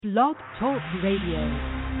Blog Talk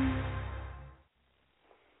Radio.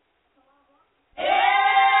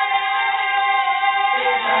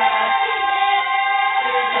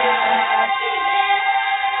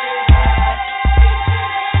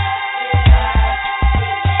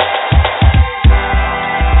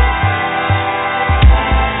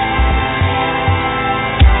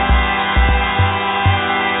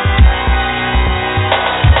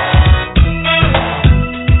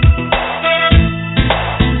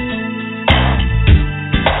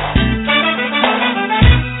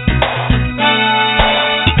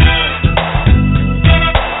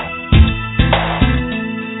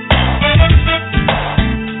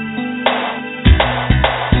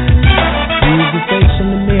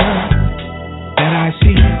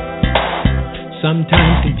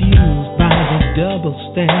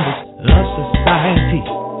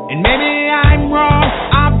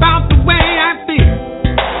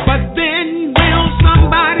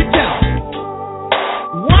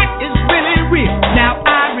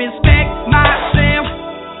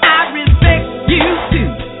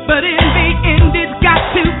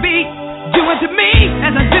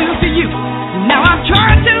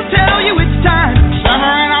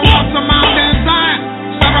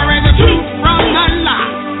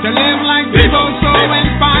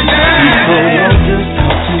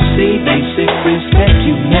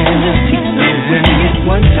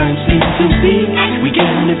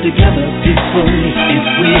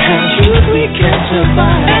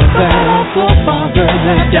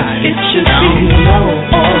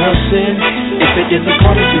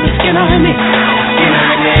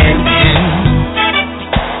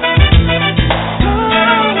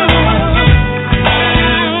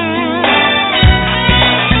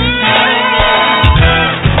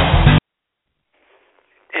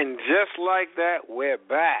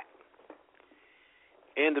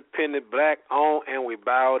 Independent, black owned, and we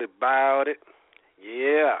bowed it.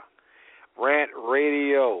 Yeah. Rant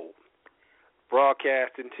Radio,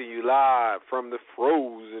 broadcasting to you live from the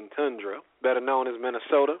frozen tundra, better known as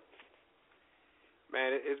Minnesota.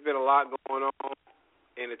 Man, it's been a lot going on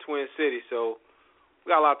in the Twin Cities, so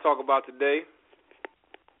we got a lot to talk about today.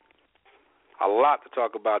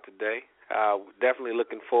 Definitely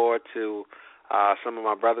looking forward to some of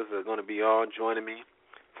my brothers that are going to be on joining me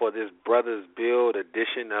for this Brothers Build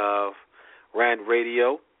edition of Rant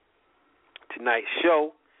Radio. Tonight's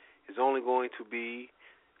show is only going to be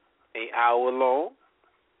an hour long.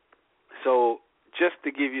 So just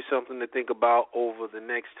to give you something to think about over the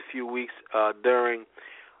next few weeks during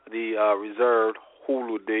the reserved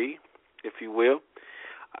Hulu Day, if you will.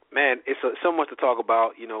 Man, it's so much to talk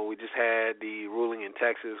about. You know, we just had the ruling in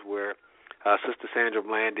Texas where Sister Sandra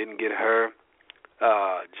Bland didn't get her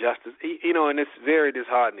justice, and it's very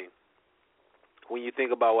disheartening when you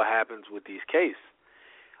think about what happens with these cases.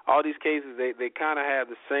 All these cases, they kind of have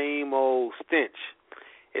the same old stench.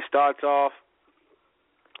 It starts off,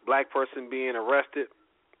 black person being arrested.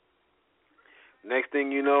 Next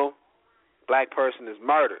thing you know, black person is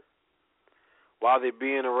murdered while they're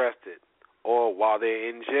being arrested or while they're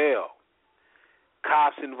in jail.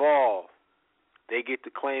 Cops involved, they get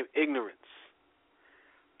to claim ignorance.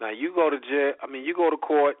 Now, you go to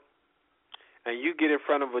court, and you get in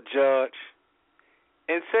front of a judge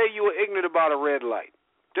and say you were ignorant about a red light.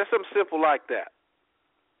 Just something simple like that.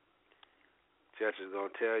 Judge is going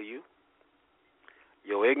to tell you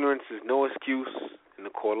your ignorance is no excuse in the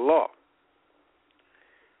court of law.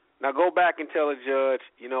 Now, go back and tell a judge,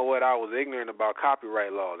 you know what, I was ignorant about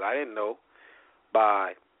copyright laws. I didn't know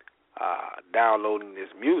by downloading this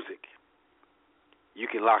music, you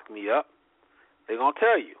can lock me up. They're going to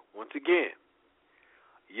tell you, once again,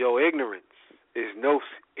 your ignorance is no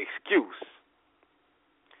excuse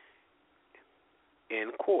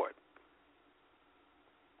in court.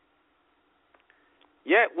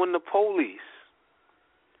 Yet when the police,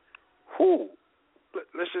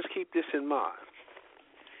 let's just keep this in mind,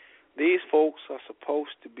 these folks are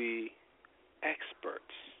supposed to be experts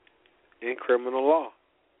in criminal law.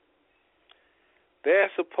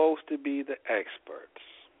 They're supposed to be the experts.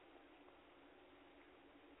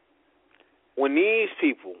 When these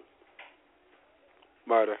people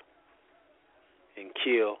murder and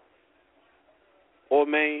kill or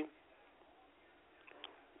maim,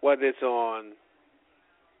 whether it's on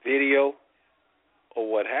video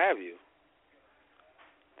or what have you,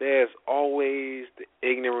 there's always the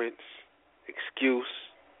ignorance, excuse,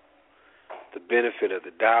 the benefit of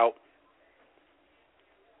the doubt.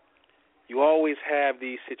 You always have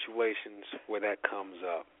these situations where that comes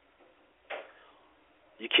up.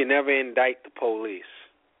 You can never indict the police.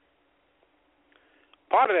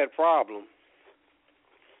 Part of that problem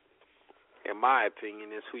in my opinion,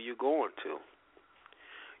 is who you're going to.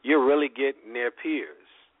 You're really getting their peers.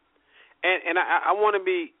 And I want to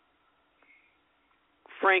be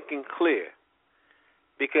frank and clear,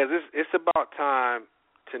 because it's about time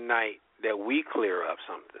tonight that we clear up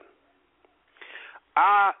something.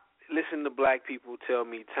 I listen to black people tell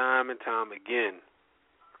me time and time again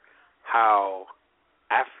how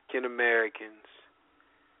African Americans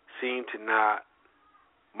seem to not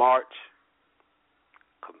march,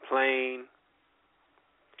 complain,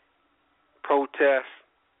 protest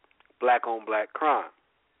black on black crime.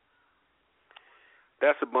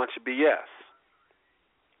 That's a bunch of BS.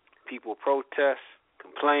 People protest,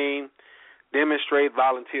 complain, demonstrate,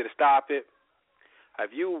 volunteer to stop it.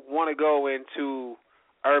 If you want to go into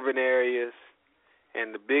urban areas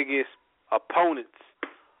and the biggest opponents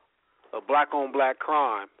of black-on-black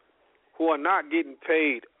crime, who are not getting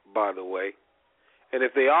paid, by the way, and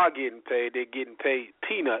if they are getting paid, they're getting paid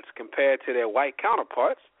peanuts compared to their white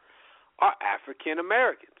counterparts, are African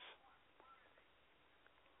Americans.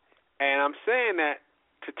 And I'm saying that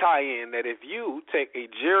to tie in that if you take a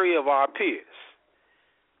jury of our peers,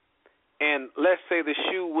 and let's say the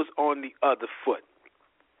shoe was on the other foot,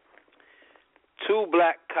 2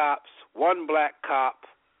 black cops, 1 black cop,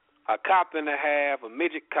 a cop and a half, a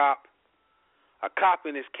midget cop, a cop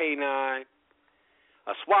and his K9,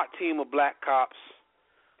 a SWAT team of black cops,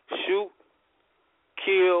 shoot,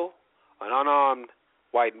 kill an unarmed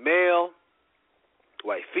white male,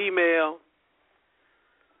 white female,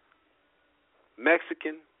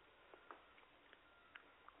 Mexican,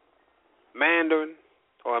 Mandarin,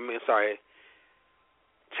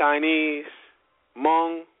 Chinese,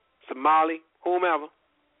 Hmong, Somali, whomever.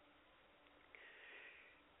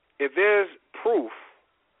 If there's proof,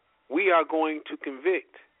 we are going to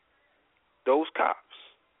convict those cops.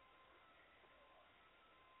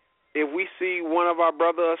 If we see one of our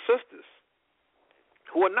brothers or sisters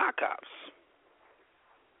who are not cops,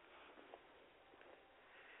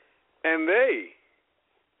 and they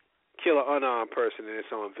kill an unarmed person and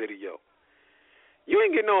it's on video, you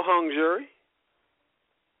ain't get no hung jury,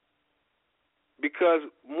 because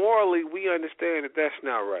morally we understand that that's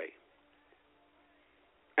not right.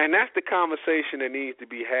 And that's the conversation that needs to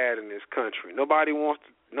be had in this country. Nobody wants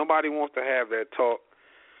to have that talk.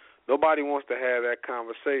 Nobody wants to have that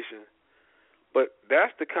conversation. But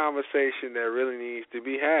that's the conversation that really needs to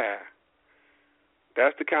be had.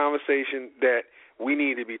 That's the conversation that we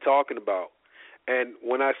need to be talking about. And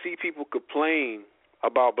when I see people complain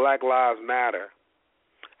about Black Lives Matter,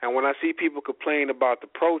 and when I see people complain about the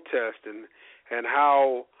protest and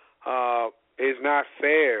how it's not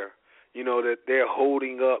fair, that they're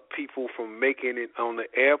holding up people from making it on the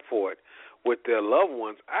airport with their loved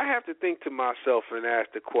ones, I have to think to myself and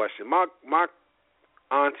ask the question. My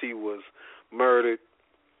auntie was murdered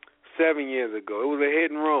 7 years ago. It was a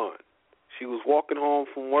hit and run. She was walking home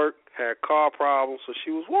from work, had car problems, so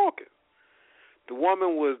she was walking. The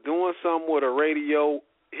woman was doing something with a radio,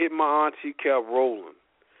 hit my auntie, kept rolling.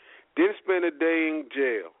 Didn't spend a day in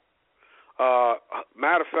jail.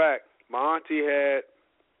 Matter of fact, my auntie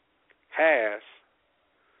has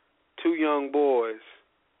 2 young boys,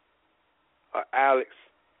 Alex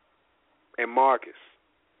and Marcus.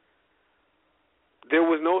 There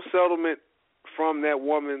was no settlement from that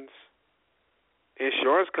woman's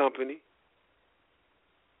insurance company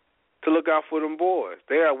to look out for them boys.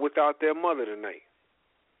 They are without their mother tonight.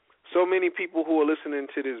 So many people who are listening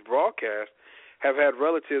to this broadcast have had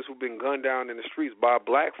relatives who've been gunned down in the streets by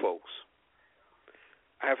black folks.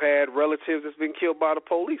 I've had relatives that's been killed by the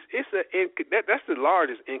police. That's the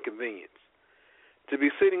largest inconvenience. To be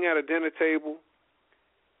sitting at a dinner table,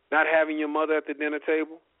 not having your mother at the dinner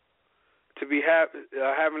table, to be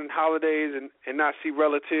having holidays and not see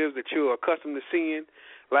relatives that you're accustomed to seeing,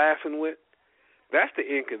 laughing with, that's the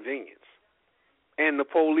inconvenience. And the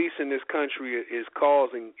police in this country is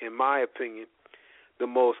causing, in my opinion, the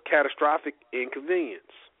most catastrophic inconvenience.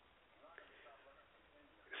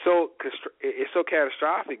 So it's so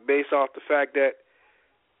catastrophic based off the fact that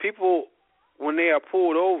people, when they are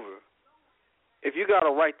pulled over, if you got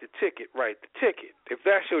to write the ticket, write the ticket. If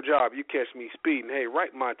that's your job, you catch me speeding, hey,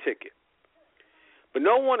 write my ticket. But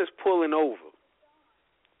no one is pulling over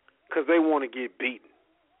because they want to get beaten.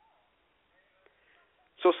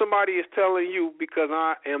 So somebody is telling you, because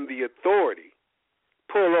I am the authority,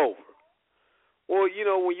 pull over. Well,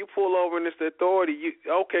 when you pull over and it's the authority,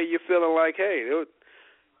 you're feeling like, hey,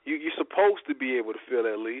 you're supposed to be able to feel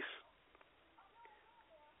at least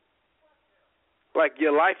like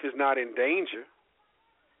your life is not in danger.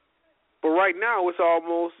 But right now it's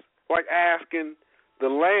almost like asking the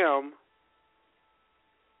lamb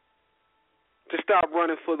to stop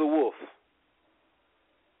running for the wolf.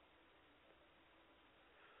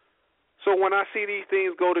 So when I see these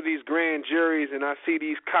things go to these grand juries and I see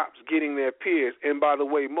these cops getting their peers, and by the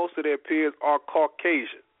way, most of their peers are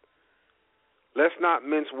Caucasian. Let's not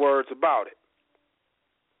mince words about it.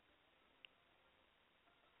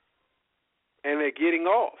 And they're getting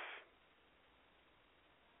off.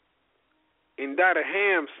 Indict a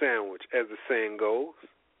ham sandwich, as the saying goes.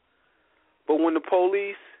 But when the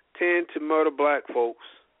police tend to murder black folks,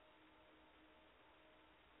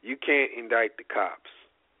 you can't indict the cops.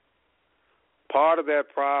 Part of that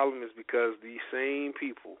problem is because these same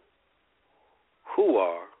people who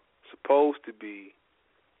are supposed to be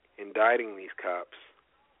indicting these cops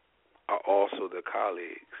are also their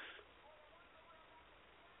colleagues.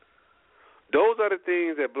 Those are the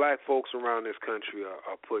things that black folks around this country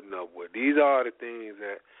are putting up with. These are the things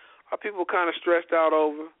that people kind of stressed out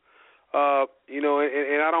over.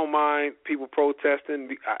 And I don't mind people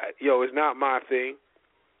protesting. It's not my thing.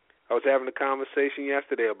 I was having a conversation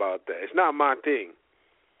yesterday about that. It's not my thing,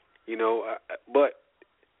 but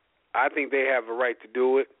I think they have a right to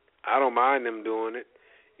do it. I don't mind them doing it,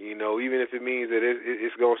 even if it means that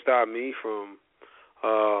it's going to stop me from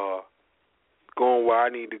going where I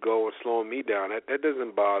need to go and slowing me down. That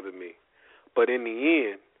doesn't bother me. But in the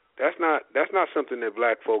end, that's not something that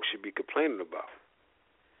black folks should be complaining about.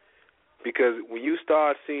 Because when you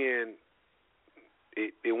start seeing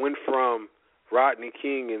it went from Rodney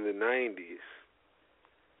King in the 90s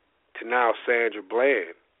to now Sandra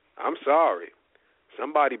Bland, I'm sorry.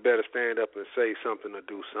 Somebody better stand up and say something or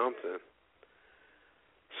do something.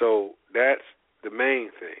 So that's the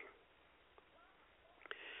main thing.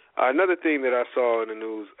 Another thing that I saw in the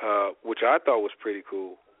news, which I thought was pretty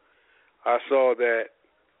cool, I saw that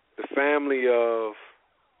the family of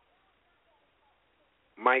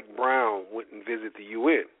Mike Brown went and visited the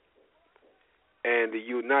UN. And the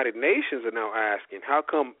United Nations are now asking, how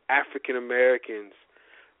come African Americans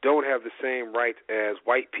don't have the same rights as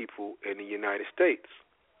white people in the United States?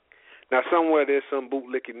 Now, somewhere there's some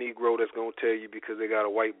bootlicking Negro that's going to tell you because they got a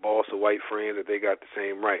white boss or white friend that they got the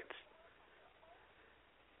same rights.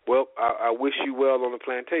 Well, I wish you well on the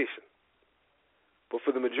plantation. But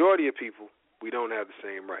for the majority of people, we don't have the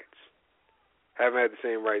same rights. Haven't had the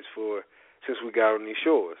same rights since we got on these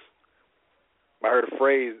shores. I heard a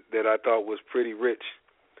phrase that I thought was pretty rich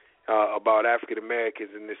about African Americans,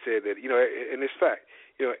 and it said that, and it's fact,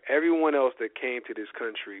 everyone else that came to this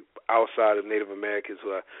country outside of Native Americans who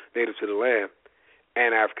are native to the land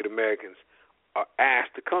and African Americans are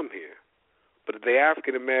asked to come here. But the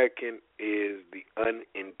African American is the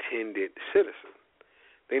unintended citizen.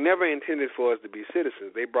 They never intended for us to be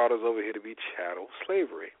citizens. They brought us over here to be chattel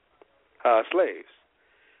slaves.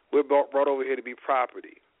 We're brought over here to be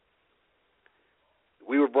property.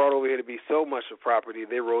 We were brought over here to be so much of property,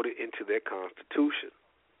 they wrote it into their Constitution.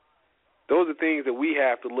 Those are things that we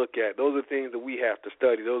have to look at. Those are things that we have to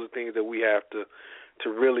study. Those are things that we have to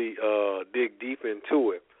really dig deep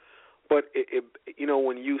into it. But,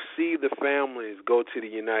 when you see the families go to the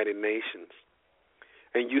United Nations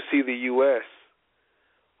and you see the U.S.,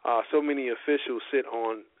 so many officials sit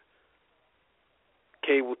on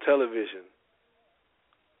cable television,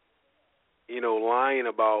 lying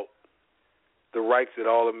about the rights that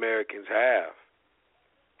all Americans have.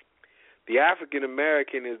 The African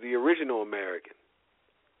American is the original American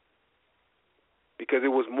because it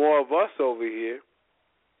was more of us over here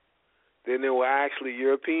than there were actually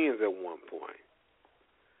Europeans at one point.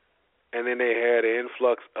 And then they had an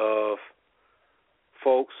influx of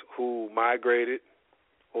folks who migrated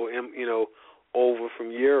or over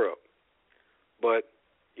from Europe. But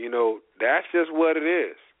that's just what it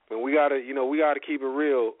is. And we gotta keep it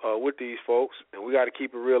real with these folks, and we gotta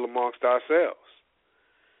keep it real amongst ourselves.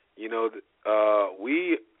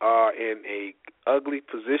 We are in a ugly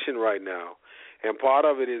position right now, and part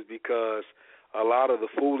of it is because a lot of the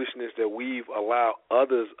foolishness that we've allowed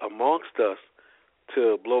others amongst us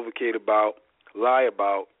to blovocate about, lie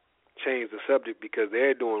about, change the subject because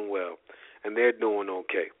they're doing well and they're doing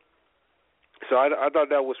okay. So I thought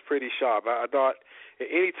that was pretty sharp. I thought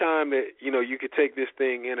any time that, you could take this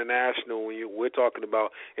thing international when we're talking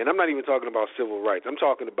about, and I'm not even talking about civil rights, I'm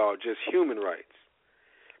talking about just human rights.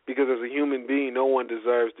 Because as a human being, no one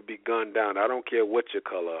deserves to be gunned down. I don't care what your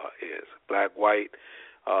color is, black, white,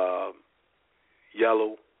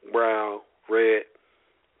 yellow, brown, red.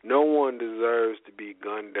 No one deserves to be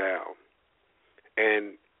gunned down.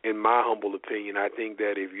 And in my humble opinion, I think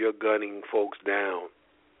that if you're gunning folks down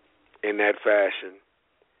in that fashion,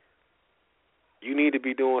 you need to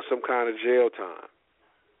be doing some kind of jail time.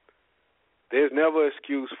 There's never an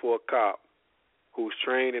excuse for a cop who's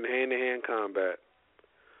trained in hand-to-hand combat,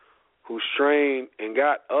 who's trained and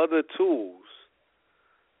got other tools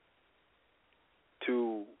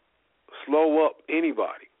to slow up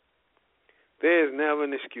anybody. There is never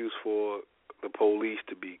an excuse for the police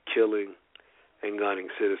to be killing and gunning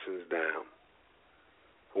citizens down.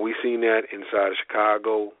 We've seen that inside of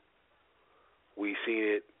Chicago. We've seen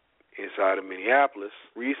it inside of Minneapolis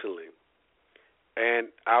recently. And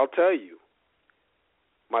I'll tell you,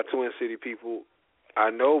 my Twin City people, I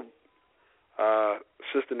know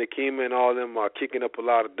Sister Nakima and all of them are kicking up a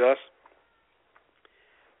lot of dust,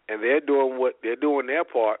 and they're doing their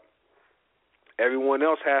part. Everyone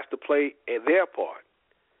else has to play their part.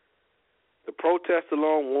 The protest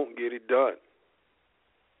alone won't get it done.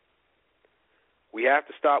 We have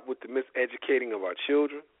to stop with the miseducating of our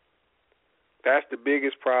children. That's the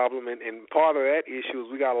biggest problem, and part of that issue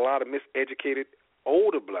is we got a lot of miseducated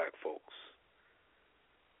older black folks.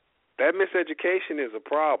 That miseducation is a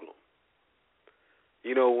problem.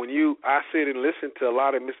 You know, I sit and listen to a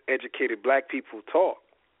lot of miseducated black people talk,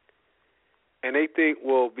 and they think,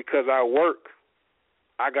 well, because I work,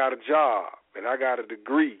 I got a job, and I got a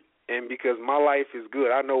degree, and because my life is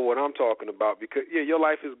good, I know what I'm talking about, because, yeah, your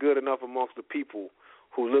life is good enough amongst the people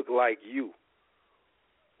who look like you,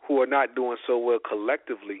 who are not doing so well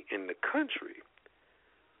collectively in the country.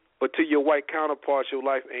 But to your white counterparts, your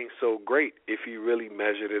life ain't so great if you really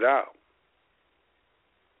measured it out.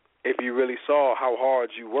 If you really saw how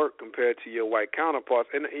hard you work compared to your white counterparts,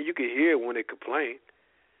 and you can hear when they complain,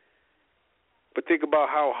 but think about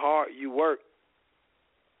how hard you work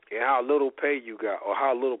and how little pay you got or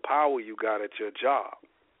how little power you got at your job.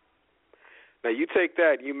 Now, you take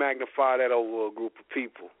that and you magnify that over a group of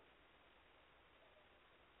people,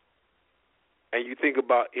 and you think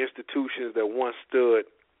about institutions that once stood,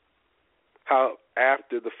 how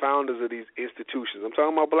after the founders of these institutions, I'm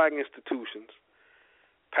talking about black institutions,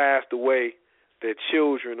 passed away, their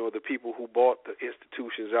children or the people who bought the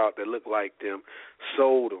institutions out that looked like them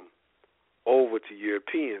sold them over to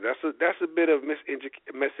Europeans. That's a bit of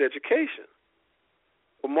miseducation.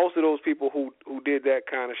 But most of those people who did that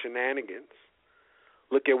kind of shenanigans,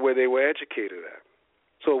 look at where they were educated at.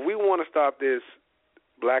 So if we want to stop this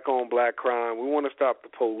black-on-black crime, we want to stop the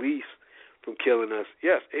police from killing us,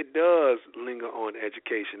 yes, it does linger on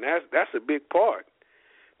education. That's a big part,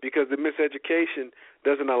 because the miseducation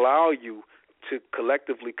doesn't allow you to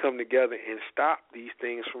collectively come together and stop these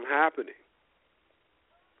things from happening.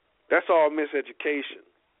 That's all miseducation.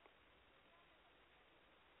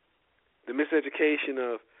 The miseducation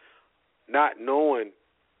of not knowing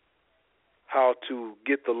how to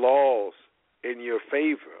get the laws in your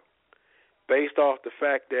favor based off the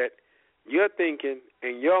fact that you're thinking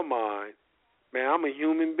in your mind, man, I'm a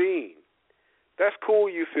human being. That's cool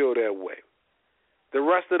you feel that way. The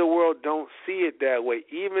rest of the world don't see it that way,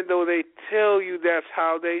 even though they tell you that's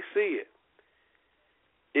how they see it.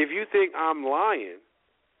 If you think I'm lying,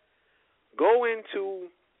 go into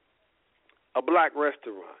a black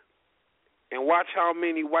restaurant and watch how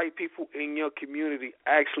many white people in your community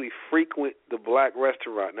actually frequent the black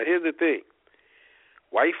restaurant. Now, here's the thing.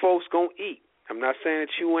 White folks going to eat. I'm not saying that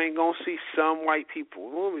you ain't going to see some white people.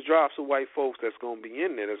 There's going to be drops of white folks that's going to be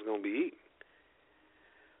in there that's going to be eating.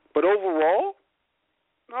 But overall,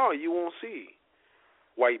 no, you won't see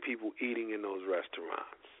white people eating in those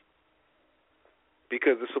restaurants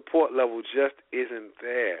because the support level just isn't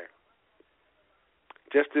there.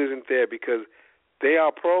 Just isn't there because they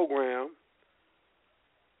are programmed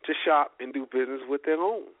to shop and do business with their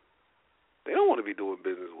own. They don't want to be doing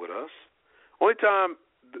business with us. Only time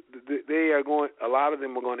they are going, a lot of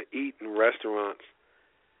them are going to eat in restaurants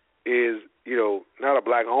is, not a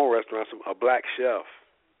black-owned restaurant, a black chef.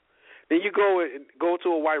 Then you go to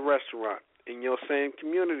a white restaurant in your same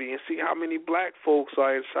community and see how many black folks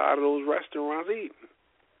are inside of those restaurants eating.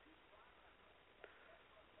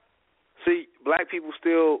 See, black people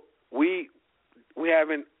still, we're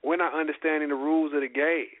not understanding the rules of the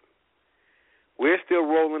game. We're still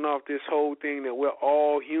rolling off this whole thing that we're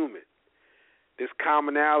all human, this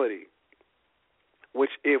commonality,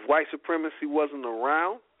 which if white supremacy wasn't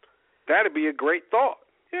around, that'd be a great thought.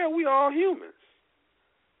 Yeah, we all humans.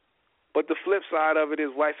 But the flip side of it is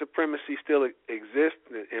white supremacy still exists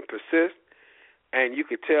and persists, and you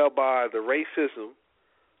could tell by the racism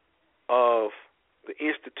of the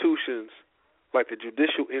institutions, like the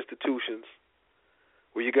judicial institutions,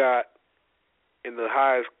 where you got in the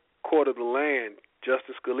highest court of the land,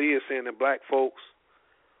 Justice Scalia saying that black folks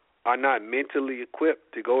are not mentally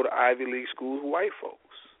equipped to go to Ivy League schools with white folks.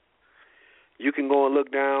 You can go and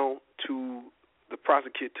look down to the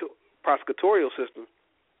prosecutorial system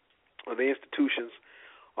of the institutions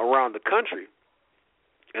around the country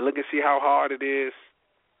and look and see how hard it is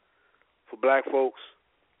for black folks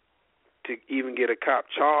to even get a cop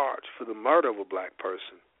charged for the murder of a black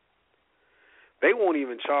person. They won't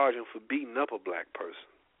even charge him for beating up a black person.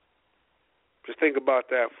 Just think about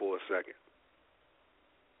that for a second.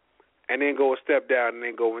 And then go a step down and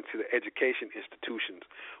then go into the education institutions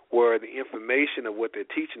where the information of what they're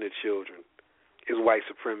teaching the children is white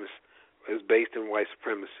supremacy, is based in white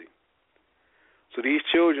supremacy. So these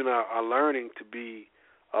children are learning to be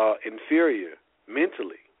inferior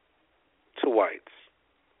mentally to whites.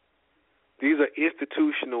 These are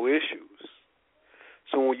institutional issues.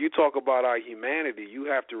 So when you talk about our humanity, you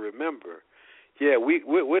have to remember,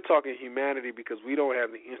 we're talking humanity because we don't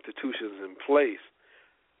have the institutions in place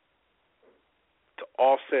to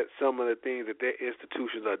offset some of the things that their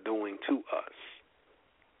institutions are doing to us.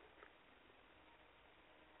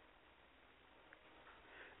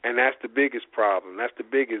 And that's the biggest problem. That's the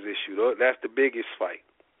biggest issue. That's the biggest fight.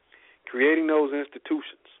 Creating those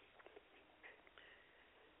institutions.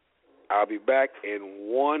 I'll be back in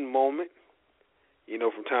one moment. You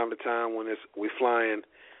know, from time to time when we're flying,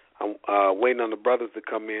 I'm waiting on the brothers to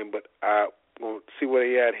come in, but I'm going to see where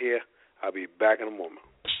they at here. I'll be back in a moment.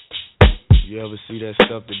 You ever see that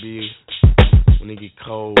stuff that be when it get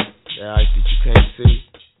cold, that ice that you can't see?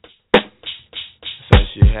 That's how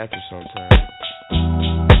shit happens sometimes.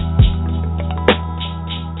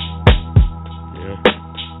 Yeah.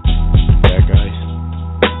 Black ice.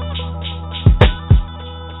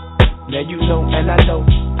 Now you know, and I know,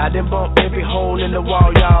 I done bumped every hole in the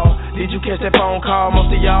wall, y'all. Did you catch that phone call?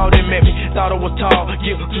 Most of y'all didn't met me. Thought I was tall,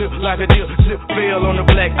 flip like a dip, slip, fell on the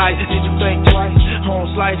black ice. Did you think twice?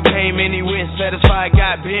 Home slice came in, he went satisfied.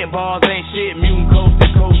 Got bent balls, ain't shit, mutant coast to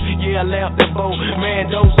coast. Yeah, I left the boat,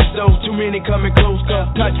 man, dose is so too many coming close.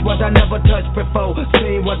 Touch what I never touched before,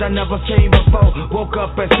 seen what I never seen before. Woke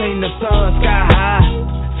up and seen the sun sky high.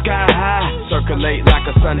 Sky high, circulate like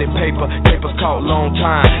a Sunday paper. Papers caught long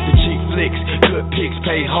time. The cheap flicks, good pics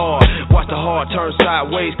pay hard. Watch the heart turn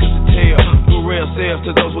sideways, cause the tail do real sales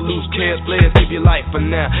to those who lose cares. Players give your life for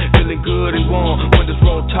now. Feeling good and warm. Windows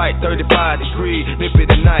roll tight, 35 degrees. Nip it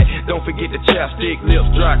at night. Don't forget the chapstick, lips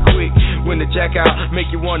dry quick. When the jack out, make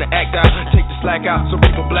you wanna act out. Take the slack out, so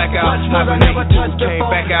people black out. Touch what I never touched before.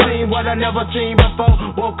 Back out. Seen what I never seen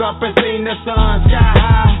before. Woke up and seen the sun sky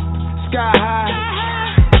high. Sky high.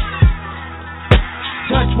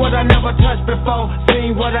 Touch what I never touched before,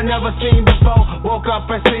 seen what I never seen before. Woke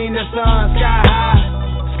up and seen the sun sky high,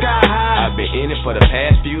 sky high. I've been in it for the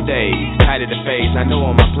past few days, tight of the face, I know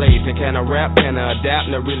on my place. And can I rap, can I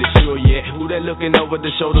adapt, not really sure yet. Who they looking over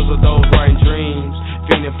the shoulders of those writing dreams?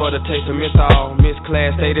 Feeling for the taste of Miss All, Miss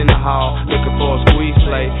Class stayed in the hall. Looking for a squeeze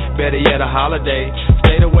play, better yet a holiday.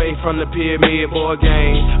 Stayed away from the pyramid board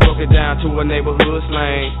game. Broke it down to a neighborhood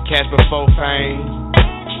slang. Cash before fame.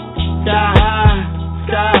 Sky high.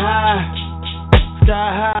 Sky high, sky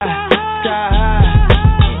high, sky high,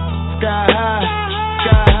 sky high,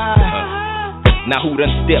 sky high. Now who done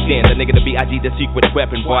stepped in? The nigga, the B.I.G., the secret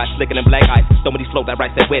weapon. Boy, slickin' in black ice. Some of these flows I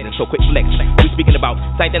write that wedding, so quick flex. We speaking about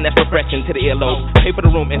something that's refreshing to the earlobe. Pay for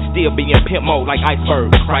the room and still be in pimp mode like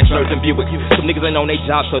icebergs, Chrysler's and Buick. Some niggas ain't on their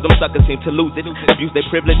job, so them suckers seem to lose it. Abuse their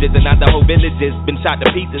privileges and now the whole village has been shot to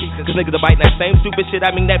pieces. Cause niggas are biting that same stupid shit,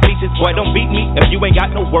 I mean that beaches. Boy, don't beat me if you ain't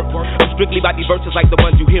got no work. I'm strictly about these verses like the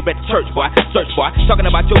ones you hear at the church, boy. Search, boy. Talking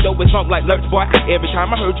about your dope with songs like Lurch, boy. Every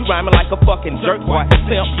time I heard you rhyming like a fucking jerk, boy.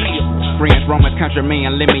 Pimp, yeah. Friends, Romans,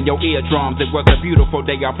 countrymen, lend me your eardrums. It was a beautiful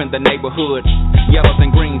day off in the neighborhood. Yellows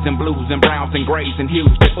and greens and blues and browns and grays and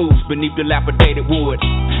hues that ooze beneath dilapidated wood.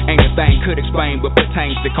 Ain't a thing could explain what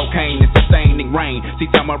pertains to cocaine and sustaining rain.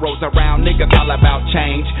 See some of roads around, niggas all about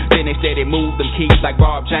change. Then they steady move them keys like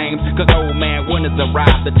Bob James. Cause old man, winters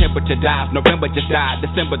arrive, the temperature dives. November just died,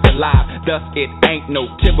 December's alive. Thus it ain't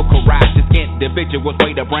no typical ride. This individual's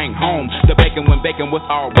way to bring home the bacon when bacon was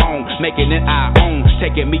all wrong. Making it our own,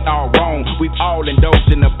 taking me all wrong. We've all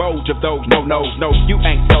indulged in the bulge of those no, you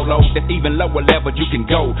ain't solo. There's even lower levels you can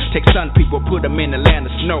go. Take sun people, put them in the land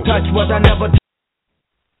of snow. Touch what I never.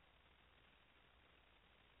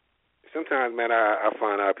 Sometimes, man, I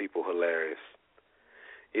find our people hilarious.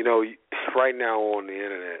 You know, right now on the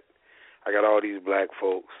internet, I got all these black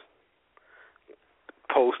folks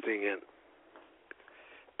posting and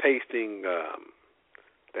pasting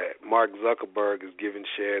that Mark Zuckerberg is giving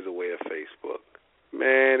shares away of Facebook.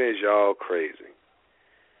 Man, is y'all crazy.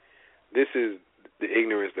 This is the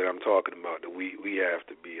ignorance that I'm talking about, that we have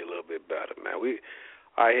to be a little bit better, man.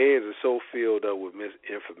 Our heads are so filled up with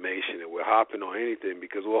misinformation that we're hopping on anything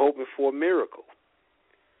because we're hoping for a miracle.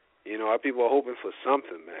 You know, our people are hoping for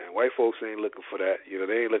something, man. White folks ain't looking for that. You know,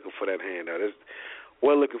 they ain't looking for that handout.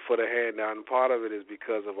 we're looking for the handout, and part of it is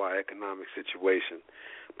because of our economic situation.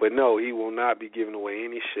 But no, he will not be giving away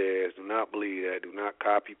any shares. Do not believe that. Do not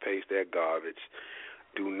copy-paste that garbage.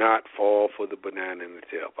 Do not fall for the banana in the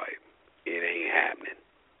tailpipe. It ain't happening.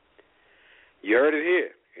 You heard it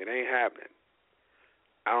here. It ain't happening.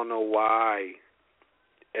 I don't know why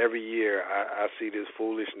every year I see this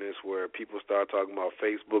foolishness where people start talking about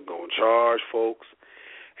Facebook going to charge folks.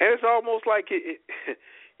 And it's almost like,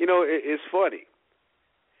 it's funny.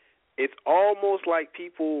 It's almost like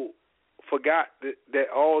people forgot that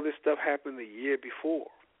all this stuff happened the year before.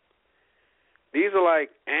 These are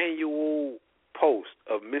like annual posts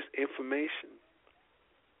of misinformation.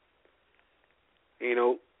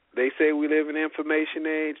 They say we live in the information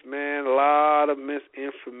age. Man, a lot of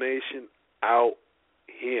misinformation out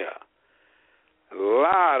here. A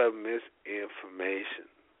lot of misinformation.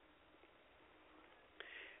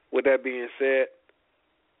 With that being said,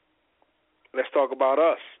 let's talk about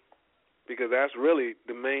us, because that's really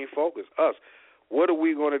the main focus, us. What are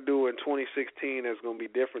we going to do in 2016 that's going to be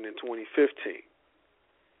different in 2015?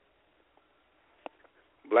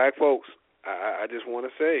 Black folks, I just want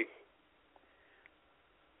to say,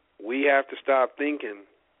 we have to stop thinking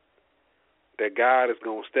that God is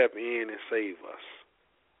going to step in and save us.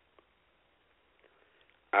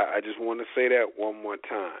 I just want to say that one more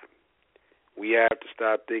time. We have to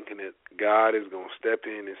stop thinking that God is going to step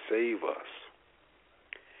in and save us.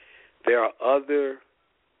 There are other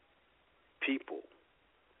people,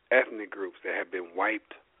 ethnic groups, that have been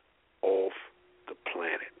wiped off the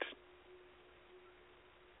planet.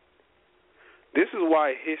 This is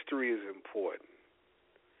why history is important.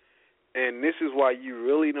 And this is why you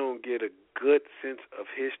really don't get a good sense of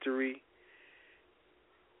history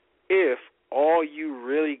if all you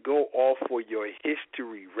really go off for your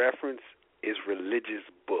history reference is religious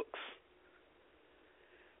books.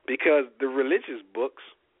 Because the religious books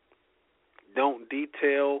don't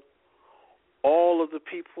detail all of the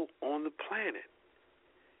people on the planet.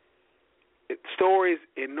 Stories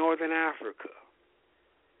in Northern Africa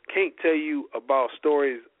can't tell you about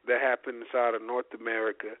stories that happen inside of North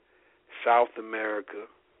America, South America,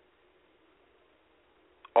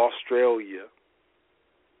 Australia.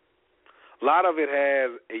 A lot of it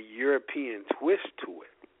has a European twist to it.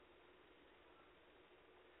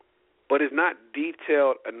 But it's not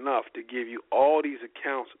detailed enough to give you all these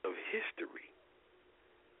accounts of history.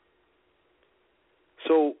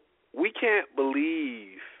 So we can't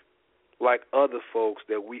believe, like other folks,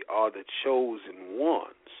 that we are the chosen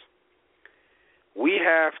ones. We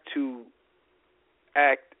have to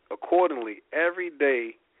act accordingly every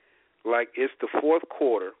day like it's the fourth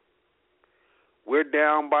quarter. We're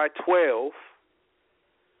down by 12.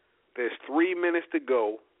 There's 3 minutes to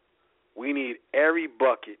go. We need every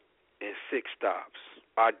bucket and 6 stops.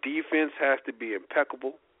 Our defense has to be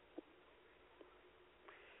impeccable.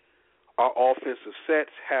 Our offensive sets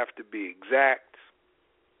have to be exact.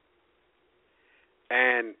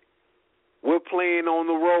 And we're playing on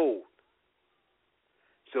the road.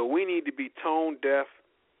 So we need to be tone deaf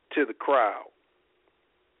to the crowd.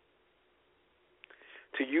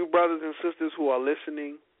 To you brothers and sisters who are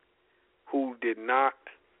listening, who did not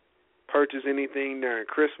purchase anything during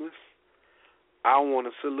Christmas, I want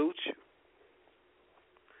to salute you.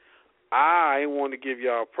 I want to give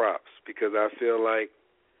y'all props because I feel like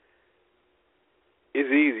it's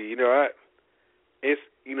easy.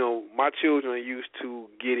 My children are used to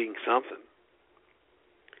getting something.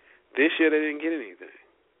 This year they didn't get anything.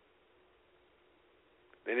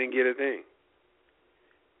 They didn't get a thing.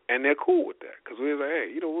 And they're cool with that because we was like,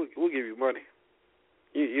 hey, we'll give you money.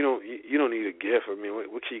 You don't need a gift. I mean,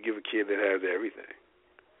 what can you give a kid that has everything?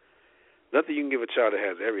 Nothing you can give a child that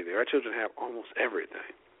has everything. Our children have almost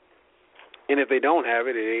everything. And if they don't have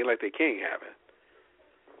it, it ain't like they can't have it.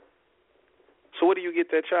 So what do you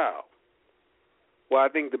get that child? Well, I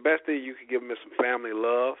think the best thing you could give them is some family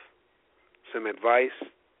love, some advice,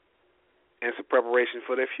 and some preparation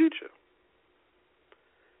for their future.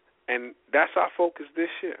 And that's our focus this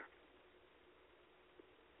year.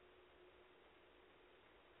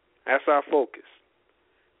 That's our focus.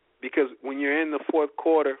 Because when you're in the fourth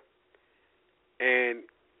quarter and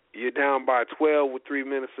you're down by 12 with 3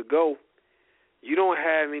 minutes to go, you don't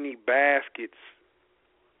have any baskets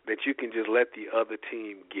that you can just let the other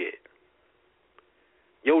team get.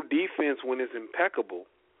 Your defense, when it's impeccable,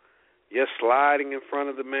 you're sliding in front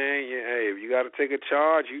of the man. If you got to take a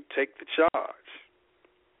charge, you take the charge.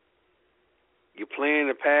 You're playing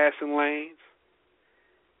the passing lanes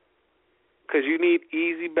because you need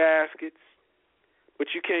easy baskets, but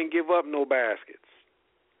you can't give up no baskets.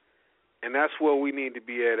 And that's where we need to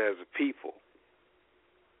be at as a people.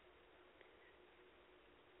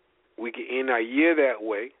 we can end our year that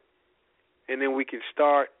way, and then we can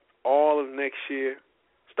start all of next year.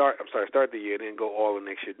 Start the year, and then go all of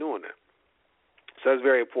next year doing that. So that's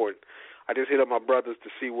very important. I just hit up my brothers to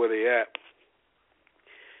see where they at.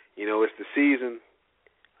 You know, it's the season,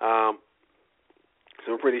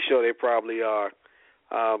 so I'm pretty sure they probably are.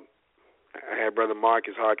 I had Brother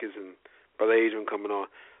Marcus Hawkins and Brother Adrian coming on.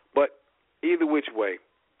 But either which way,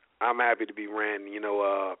 I'm happy to be ranting. You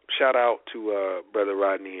know, shout out to Brother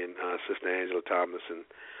Rodney and Sister Angela Thomas and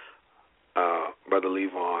Brother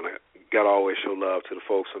Levon. I got to always show love to the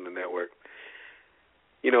folks on the network.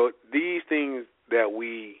 You know, these things that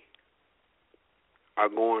we are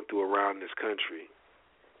going through around this country,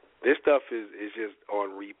 this stuff is just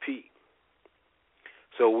on repeat.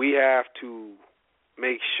 So we have to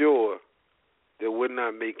make sure that we're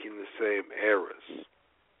not making the same errors.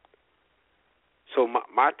 So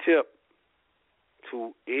my tip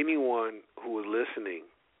to anyone who is listening,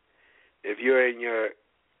 if you're in your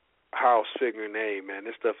house figuring, hey, man,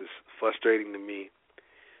 this stuff is frustrating to me,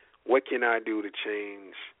 what can I do to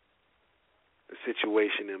change the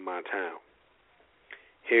situation in my town?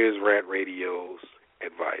 Here's Rant Radio's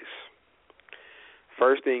advice.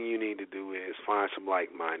 First thing you need to do is find some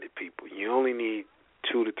like-minded people. You only need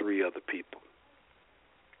 2 to 3 other people.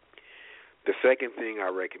 The second thing I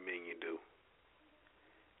recommend you do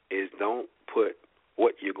is don't put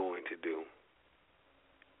what you're going to do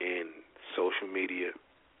in social media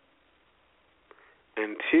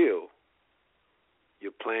until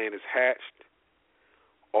your plan is hatched.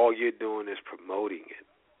 All you're doing is promoting it.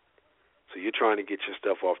 So you're trying to get your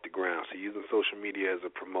stuff off the ground. So using social media as a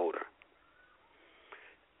promoter.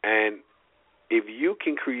 And if you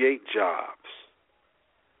can create jobs,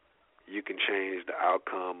 you can change the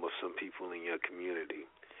outcome of some people in your community.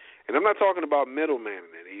 And I'm not talking about middleman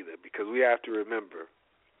in it either, because we have to remember,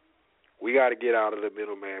 we got to get out of the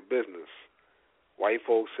middleman business. White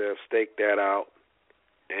folks have staked that out,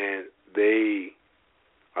 and they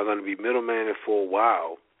are going to be middlemaning for a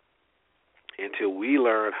while until we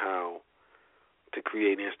learn how to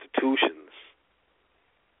create institutions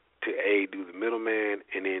to A, do the middleman,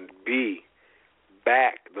 and then B,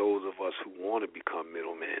 back those of us who want to become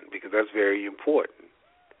middlemen, because that's very important.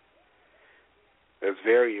 That's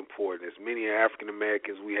very important. As many African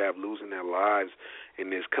Americans we have losing their lives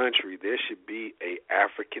in this country, there should be a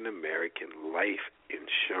African American life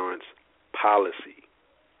insurance policy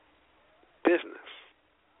business.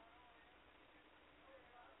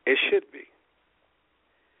 It should be,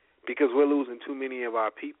 because we're losing too many of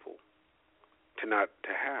our people to not to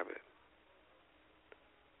have it.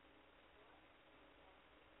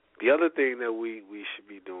 The other thing that we should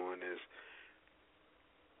be doing is,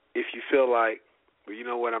 if you feel like, well, you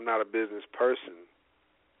know what, I'm not a business person,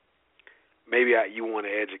 maybe you want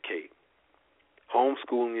to educate.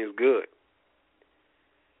 Homeschooling is good.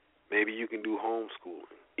 Maybe you can do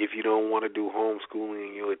homeschooling. If you don't want to do homeschooling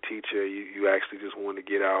and you're a teacher, you actually just want to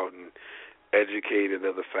get out and educate in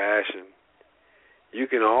other fashion, you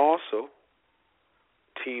can also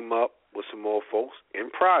team up with some more folks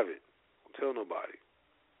in private. Don't tell nobody.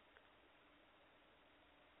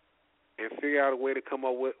 And figure out a way to come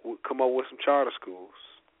up with some charter schools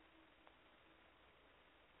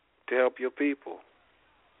to help your people.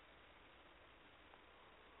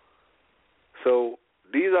 So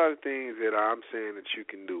these are the things that I'm saying that you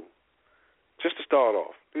can do. Just to start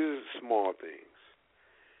off, these are small things.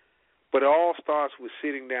 But it all starts with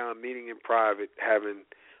sitting down, meeting in private, having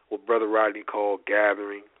what Brother Rodney called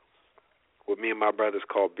gathering, what me and my brothers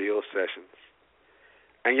call bill sessions.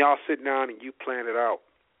 And y'all sit down and you plan it out.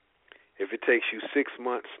 If it takes you 6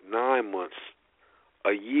 months, 9 months,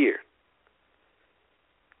 a year,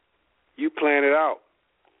 you plan it out.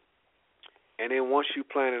 And then once you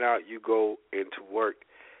plan it out, you go into work,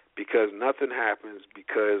 because nothing happens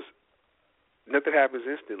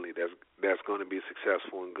instantly that's going to be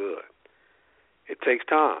successful and good. It takes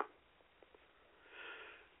time.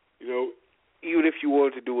 You know, even if you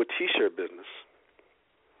wanted to do a T-shirt business,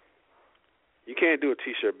 you can't do a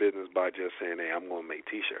T-shirt business by just saying, hey, I'm going to make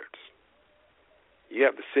T-shirts. You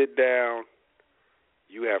have to sit down.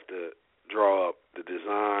 You have to draw up the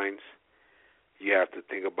designs. You have to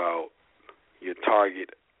think about your target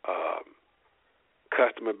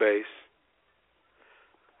customer base.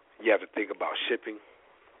 You have to think about shipping.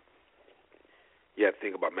 You have to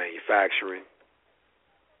think about manufacturing,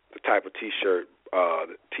 the type of T-shirt,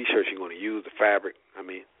 the T-shirts you're going to use, the fabric,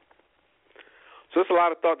 So it's a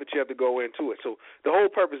lot of thought that you have to go into it. So the whole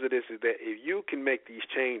purpose of this is that if you can make these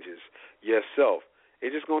changes yourself,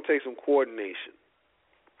 it's just going to take some coordination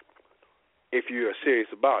if you are serious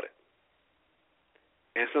about it.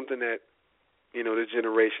 And something that this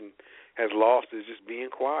generation has lost is just being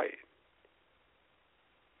quiet,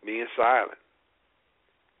 being silent.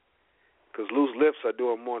 Because loose lips are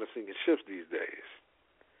doing more than sinking ships these days.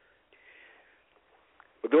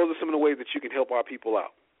 But those are some of the ways that you can help our people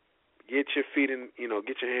out. Get your feet in,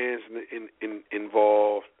 get your hands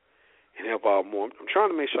involved and help out more. I'm trying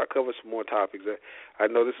to make sure I cover some more topics. I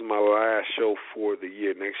know this is my last show for the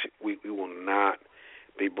year. Next week we will not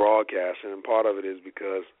be broadcasting, and part of it is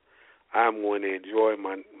because I'm going to enjoy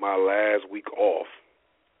my last week off,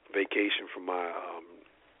 vacation from my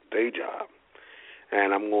day job,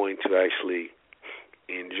 and I'm going to actually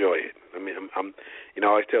enjoy it. I mean, I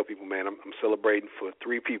always tell people, man, I'm celebrating for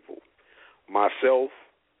 3 people: myself,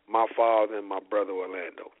 my father, and my brother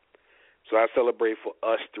Orlando. So I celebrate for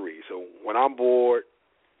us 3. So when I'm bored,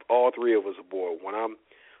 all 3 of us are bored. When I'm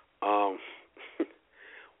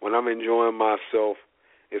when I'm enjoying myself,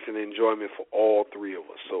 it's an enjoyment for all 3 of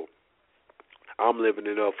us. So I'm living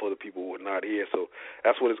it up for the people who are not here. So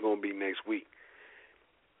that's what it's going to be next week.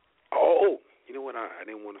 Oh, you know what? I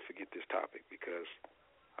didn't want to forget this topic because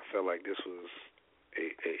I felt like this was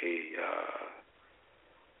a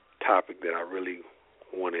topic that I really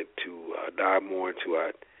wanted to dive more into.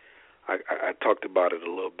 I talked about it a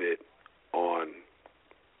little bit on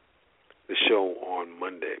the show on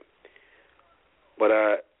Monday.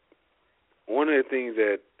 But one of the things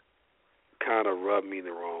that kind of rubbed me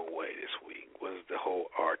the wrong way this week was the whole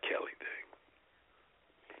R. Kelly thing.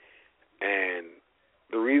 And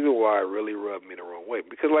the reason why it really rubbed me the wrong way,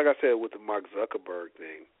 because like I said with the Mark Zuckerberg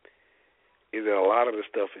thing, is that a lot of the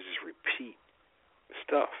stuff is just repeat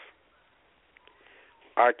stuff.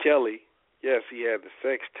 R. Kelly, yes, he had the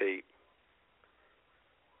sex tape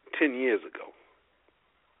 10 years ago.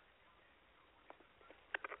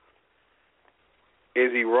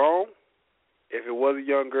 Is he wrong? If it was a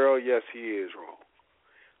young girl, yes, he is wrong.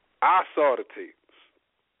 I saw the tapes.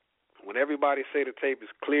 When everybody say the tape is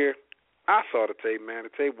clear, I saw the tape, man. The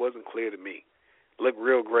tape wasn't clear to me. It looked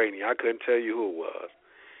real grainy. I couldn't tell you who it was.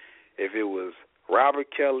 If it was Robert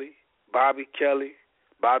Kelly, Bobby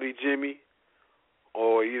Jimmy,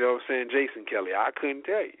 or, Jason Kelly, I couldn't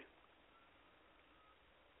tell you.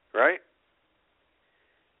 Right?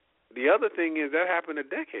 The other thing is that happened a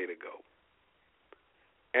decade ago.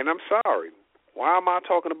 And I'm sorry. Why am I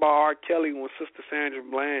talking about R. Kelly when Sister Sandra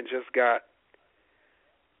Bland just got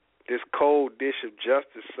this cold dish of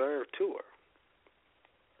justice served to her?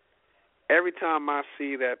 Every time I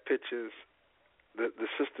see that pictures, the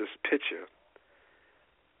sister's picture,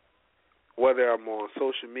 whether I'm on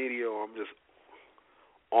social media or I'm just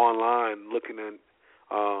online looking at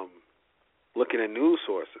news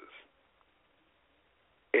sources,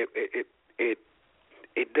 it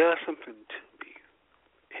does something to me.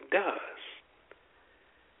 It does.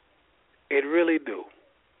 It really do.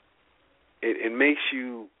 It makes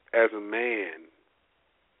you, as a man,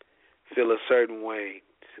 feel a certain way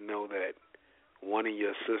to know that one of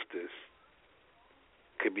your sisters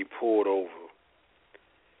could be pulled over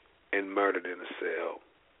and murdered in a cell.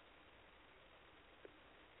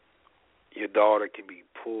 Your daughter can be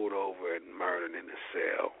pulled over and murdered in a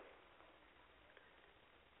cell.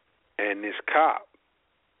 And this cop,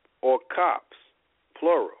 or cops,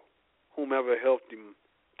 plural, whomever helped him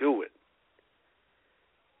do it,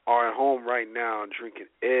 are at home right now drinking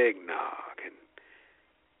eggnog, and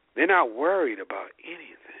they're not worried about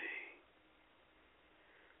anything.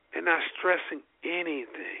 They're not stressing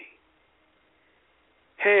anything.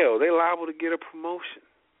 Hell, they're liable to get a promotion.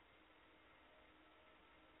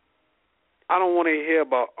 I don't want to hear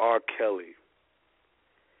about R. Kelly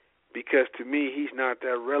because to me he's not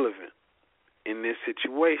that relevant in this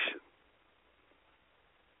situation.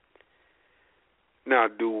 Now,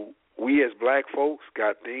 do we as black folks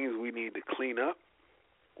got things we need to clean up?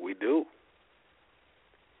 We do.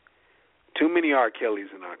 Too many R. Kellys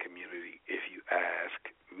in our community, if you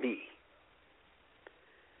ask me.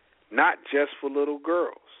 Not just for little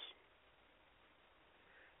girls.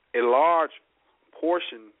 A large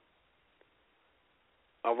portion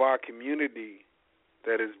of our community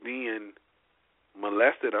that is being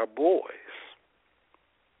molested are boys.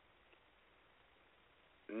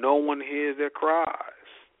 No one hears their cries.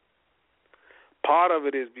 Part of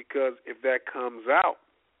it is because if that comes out,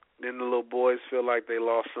 then the little boys feel like they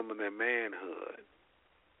lost some of their manhood.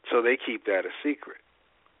 So they keep that a secret.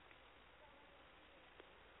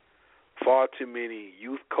 Far too many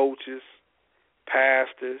youth coaches,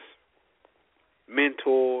 pastors,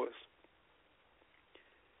 mentors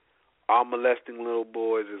are molesting little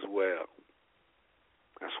boys as well.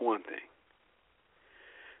 That's one thing.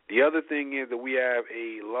 The other thing is that we have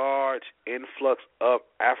a large influx of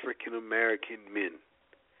African American men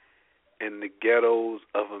in the ghettos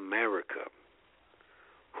of America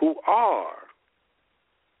who are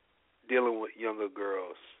dealing with younger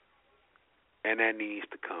girls, and that needs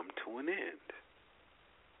to come to an end.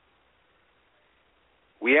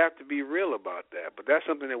 We have to be real about that, but that's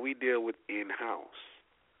something that we deal with in-house.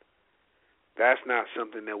 That's not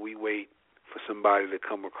something that we wait for somebody to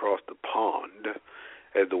come across the pond,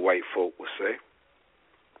 as the white folk would say,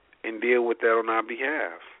 and deal with that on our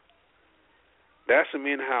behalf. That's some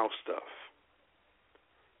in-house stuff.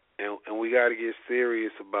 And we got to get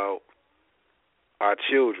serious about our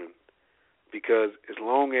children, because as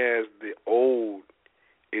long as the old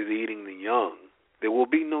is eating the young, there will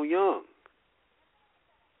be no young.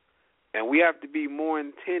 And we have to be more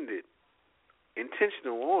intentional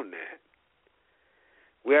on that.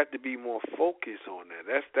 We have to be more focused on that.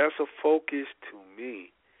 That's a focus to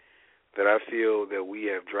me that I feel that we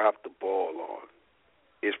have dropped the ball on,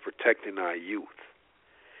 is protecting our youth.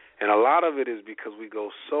 And a lot of it is because we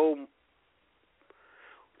go so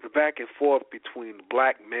back and forth between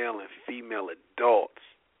black male and female adults.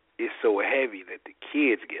 It's so heavy that the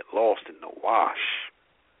kids get lost in the wash.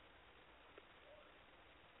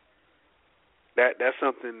 That's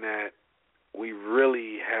something that we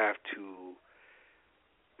really have to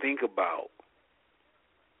think about.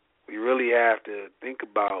 We really have to think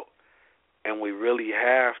about, and we really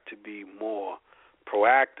have to be more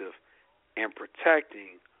proactive in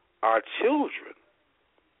protecting our children.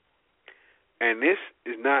 And this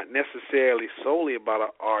is not necessarily solely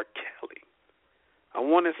about R. Kelly. I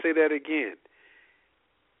want to say that again.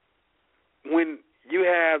 When you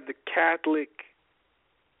have the Catholic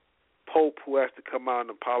Pope who has to come out and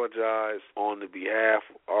apologize on the behalf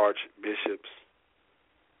of archbishops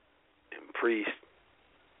and priests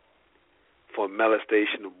for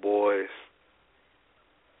molestation of boys,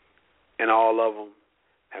 and all of them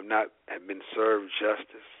have been served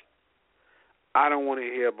justice, I don't want to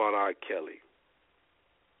hear about R. Kelly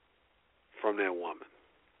from that woman.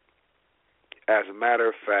 As a matter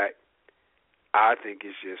of fact, I think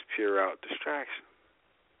it's just pure out distraction.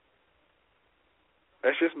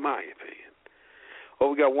 That's just my opinion. Oh,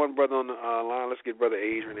 we got one brother on the line. Let's get Brother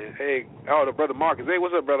Adrian in. Hey, the brother Marcus. Hey,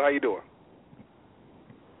 what's up, brother? How you doing?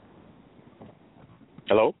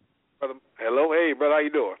 Hello? Hello. Hey, brother. How you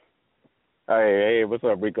doing? Hey, what's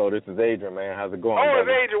up, Rico? This is Adrian, man. How's it going, brother? It's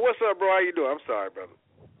Adrian. What's up, bro? How you doing? I'm sorry, brother.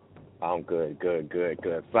 I'm good.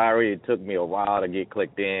 Sorry it took me a while to get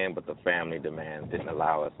clicked in, but the family demands didn't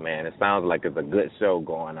allow us, man. It sounds like it's a good show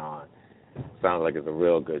going on. Sounds like it's a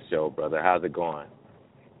real good show, brother. How's it going?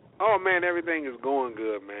 Oh, man, everything is going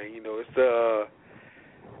good, man. You know,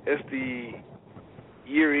 it's the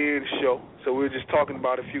year-end show, so we're just talking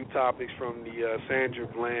about a few topics from the Sandra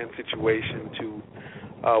Bland situation to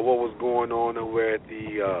what was going on over at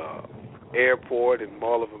the airport and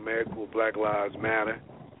Mall of America with Black Lives Matter.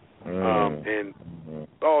 And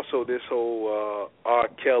also this whole R.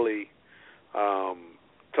 Kelly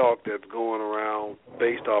talk that's going around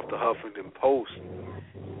based off the Huffington Post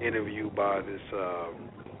interview by this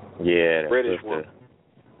British woman.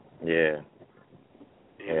 Yeah.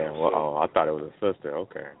 Well, I thought it was a sister.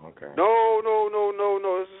 Okay. No.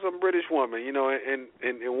 This is some British woman, you know, and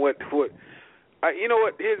what you know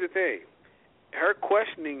what? Here's the thing. Her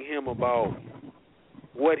questioning him about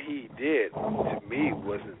what he did, to me,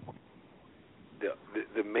 wasn't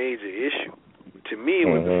the major issue. To me, it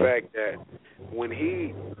was the fact that when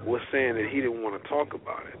he was saying that he didn't want to talk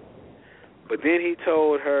about it, but then he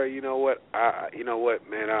told her, you know what,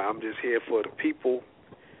 man, I'm just here for the people,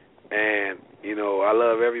 and you know, I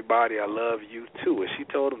love everybody. I love you too. And she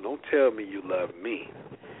told him, don't tell me you love me.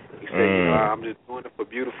 He said, you know, I'm just doing it for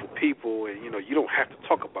beautiful people, and you know, you don't have to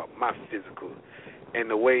talk about my physical. And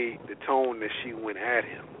the tone that she went at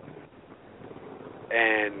him.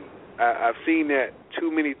 And I've seen that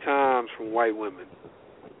too many times from white women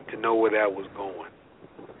to know where that was going.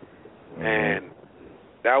 And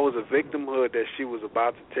that was a victimhood that she was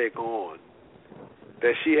about to take on,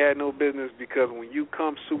 that she had no business, because when you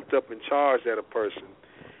come souped up and charged at a person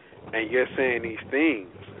and you're saying these things,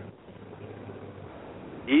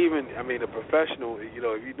 a professional, you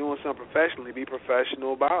know, if you're doing something professionally, be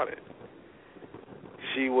professional about it.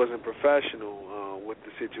 She wasn't professional with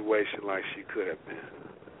the situation like she could have been.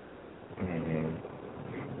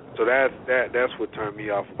 So that's what turned me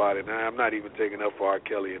off about it. Now, I'm not even taking up for R.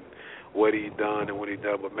 Kelly and what he done,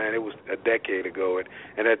 but man, it was a decade ago,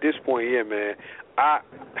 and at this point, yeah, man,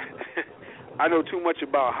 I know too much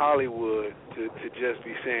about Hollywood to just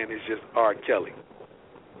be saying it's just R. Kelly.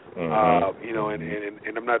 You know,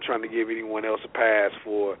 and I'm not trying to give anyone else a pass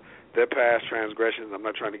for their past transgressions. I'm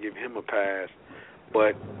not trying to give him a pass.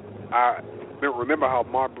 But remember how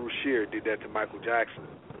Martin Brashear did that to Michael Jackson,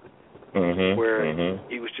 where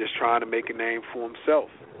he was just trying to make a name for himself.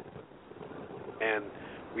 And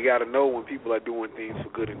we got to know when people are doing things for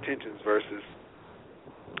good intentions versus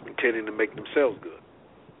intending to make themselves good.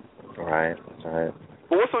 Right.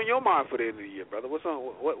 But what's on your mind for the end of the year, brother? What's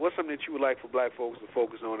something that you would like for black folks to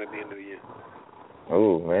focus on at the end of the year?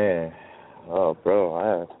 Oh, man. Oh,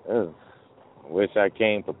 bro, I wish I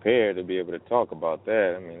came prepared to be able to talk about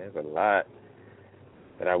that. I mean, there's a lot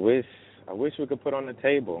that I wish we could put on the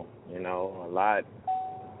table, you know, a lot.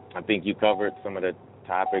 I think you covered some of the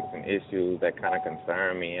topics and issues that kind of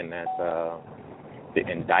concern me, and that's the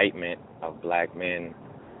indictment of black men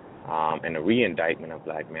and the re-indictment of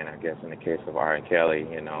black men, I guess, in the case of R. Kelly,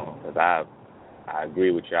 you know, because I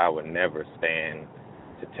agree with you. I would never stand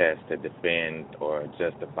to test, to defend, or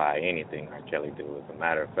justify anything R. Kelly do. As a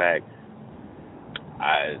matter of fact,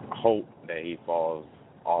 I hope that he falls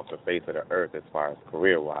off the face of the earth as far as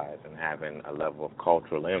career-wise and having a level of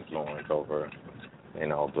cultural influence over, you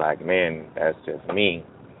know, black men. That's just me.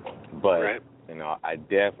 But, you know, I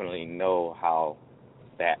definitely know how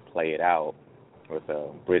that played out with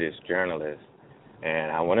a British journalist.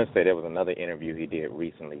 And I want to say there was another interview he did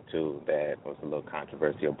recently, too, that was a little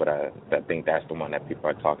controversial, but I think that's the one that people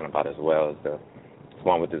are talking about as well, is the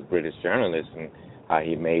one with this British journalist, and how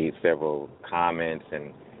he made several comments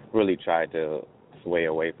and really tried to sway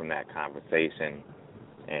away from that conversation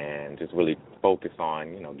and just really focus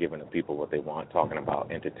on, you know, giving the people what they want, talking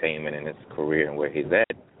about entertainment and his career and where he's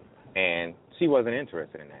at. And she wasn't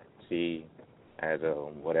interested in that. She, as a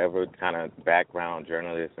whatever kind of background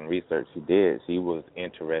journalist and research she did, she was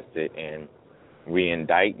interested in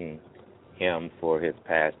re-indicting him for his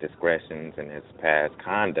past discretions and his past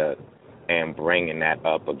conduct and bringing that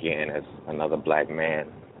up again as another black man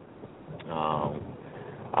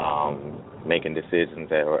making decisions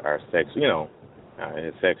that are sexual, you know,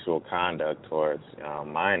 his sexual conduct towards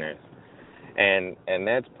minors. And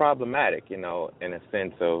that's problematic, you know, in a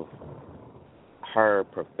sense of her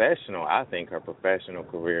professional, I think her professional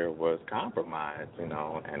career was compromised, you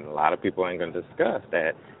know, and a lot of people ain't going to discuss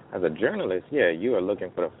that. As a journalist, yeah, you are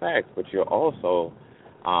looking for the facts, but you're also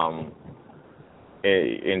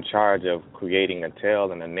in charge of creating a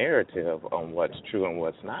tale and a narrative on what's true and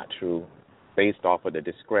what's not true based off of the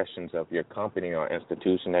discretions of your company or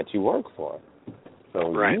institution that you work for.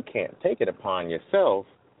 So you can't take it upon yourself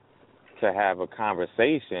to have a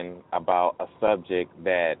conversation about a subject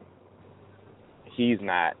that he's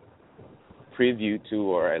not privy to,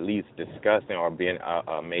 or at least discussing or being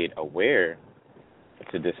made aware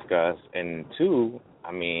to discuss. And two,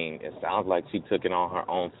 I mean, it sounds like she took it on her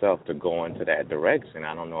own self to go into that direction.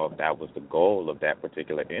 I don't know if that was the goal of that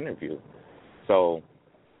particular interview. So,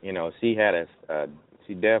 you know, she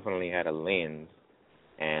definitely had a lens,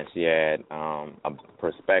 and she had a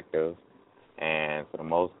perspective, and for the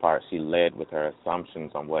most part, she led with her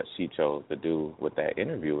assumptions on what she chose to do with that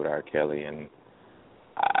interview with R. Kelly. And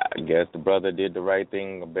I guess the brother did the right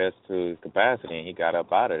thing, the best to his capacity, and he got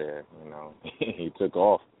up out of there. You know, he took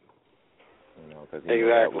off. You know, because he knew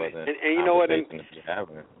that wasn't and you know what? And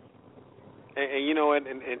you know, and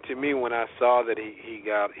to me, when I saw that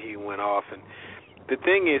he went off, and the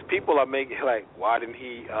thing is, people are making like, why didn't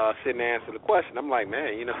he sit and answer the question? I'm like,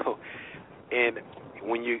 man, you know, and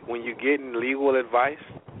when you getting legal advice,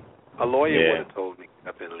 a lawyer would have told me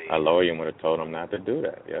up in legal. A lawyer would have told him not to do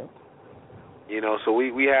that. Yeah. You know, so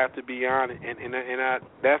we have to be honest, and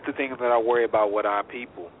that's the thing that I worry about with our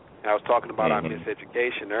people. I was talking about our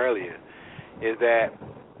miseducation earlier, is that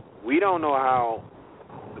we don't know how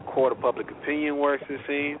the court of public opinion works, it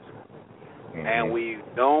seems, and we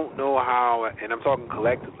don't know how, and I'm talking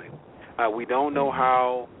collectively, we don't know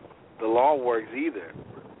how the law works either.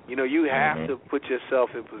 You know, you have to put yourself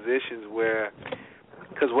in positions where,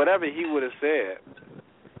 because whatever he would have said,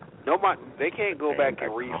 they can't go back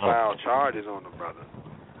and refile charges on the brother.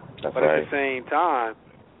 But at the same time,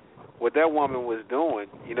 what that woman was doing,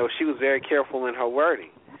 you know, she was very careful in her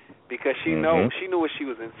wording, because she knew what she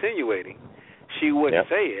was insinuating. She wouldn't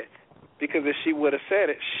say it, because if she would have said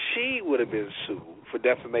it, she would have been sued for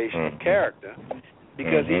defamation of character,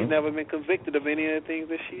 because he's never been convicted of any of the things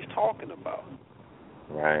that she's talking about.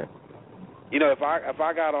 Right. You know, if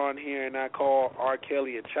I got on here and I call R.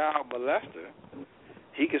 Kelly a child molester,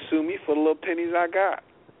 he could sue me for the little pennies I got.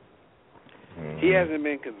 He hasn't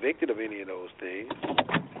been convicted of any of those things.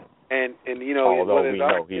 And you know, although we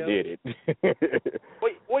know he did it.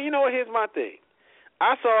 Well, you know what? Here's my thing.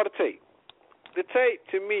 I saw the tape. The tape,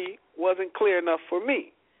 to me, wasn't clear enough for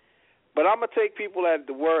me. But I'm going to take people at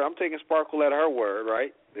the word. I'm taking Sparkle at her word,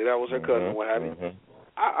 right? That was her cousin, what have you.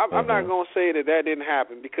 I'm not going to say that didn't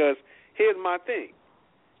happen, because here's my thing.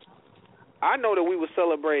 I know that we were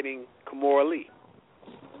celebrating Kimora Lee.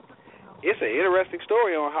 It's an interesting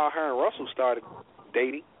story on how her and Russell started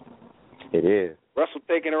dating. It is. Russell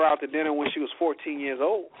taking her out to dinner when she was 14 years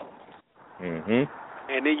old. Mhm.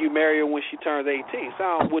 And then you marry her when she turns 18.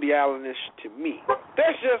 Sounds Woody Allen-ish to me.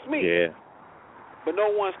 That's just me. Yeah. But no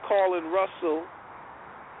one's calling Russell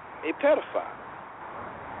a pedophile.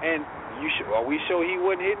 And are we sure he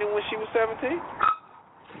wasn't hitting her when she was 17?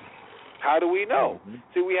 How do we know? Mm-hmm.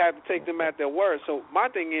 See, we have to take them at their word. So my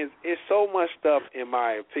thing is, it's so much stuff, in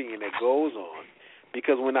my opinion, that goes on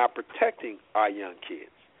because we're not protecting our young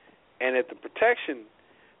kids. And at the protection,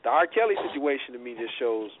 the R. Kelly situation to me just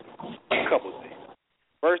shows a couple of things.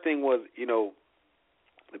 First thing was,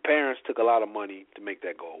 the parents took a lot of money to make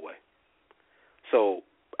that go away. So,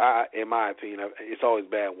 in my opinion, it's always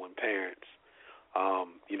bad when parents,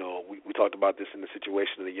 we talked about this in the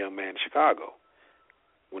situation of the young man in Chicago,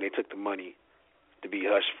 when they took the money to be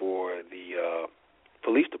hushed for the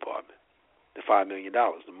police department, the $5 million,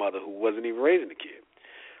 the mother who wasn't even raising the kid.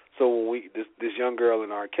 So when this young girl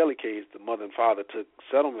in our Kelly case, the mother and father took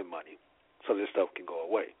settlement money so this stuff can go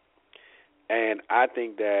away. And I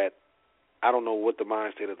think that, I don't know what the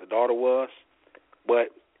mind state of the daughter was,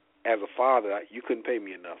 but as a father, you couldn't pay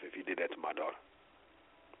me enough if you did that to my daughter.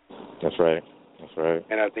 That's right. That's right.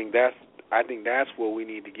 And I think that's where we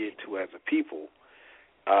need to get to as a people.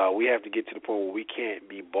 We have to get to the point where we can't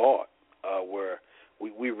be bought, where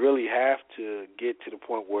we really have to get to the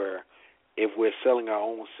point where if we're selling our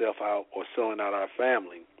own self out or selling out our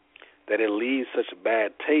family, that it leaves such a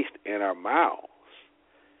bad taste in our mouths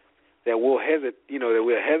that we'll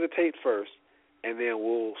hesitate first, and then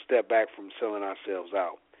we'll step back from selling ourselves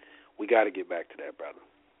out. We got to get back to that, brother.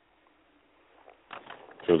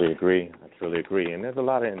 I truly agree. And there's a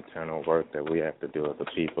lot of internal work that we have to do as a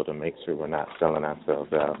people to make sure we're not selling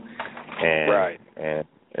ourselves out. And, right. And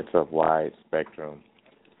it's a wide spectrum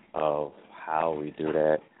of how we do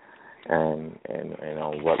that and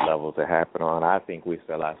on what levels it happen on. I think we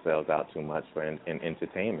sell ourselves out too much in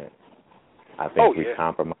entertainment. I think we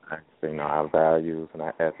compromise, our values and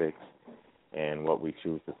our ethics and what we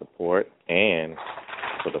choose to support. And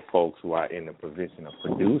for the folks who are in the position of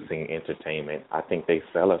producing entertainment, I think they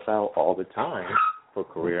sell us out all the time for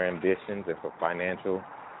career ambitions and for financial,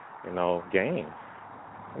 gain.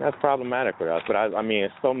 And that's problematic for us. But I mean,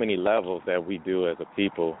 it's so many levels that we do as a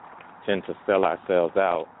people tend to sell ourselves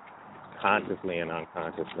out consciously and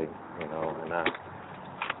unconsciously, and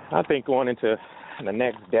I think going into the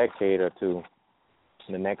next decade or two,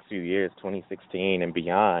 in the next few years, 2016 and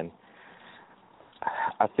beyond,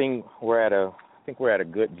 I think we're at a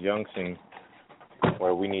good junction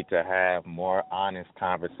where we need to have more honest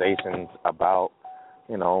conversations about,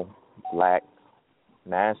 black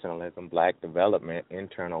nationalism, black development,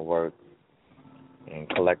 internal work, and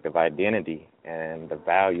collective identity, and the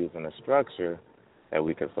values and the structure that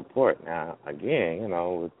we can support. Now, again,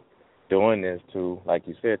 we're doing this to, like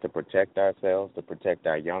you said, to protect ourselves, to protect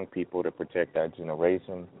our young people, to protect our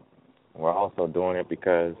generation. We're also doing it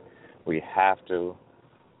because we have to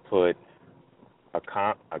put a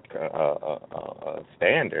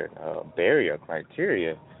standard, a barrier,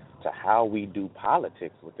 criteria to how we do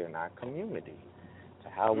politics within our community, to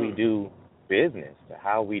how we do business, to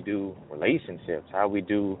how we do relationships, how we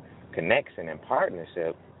do connection and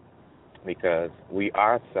partnership, because we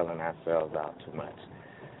are selling ourselves out too much.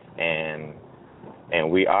 And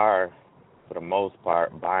we are, for the most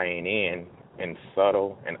part, buying in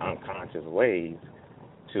subtle and unconscious ways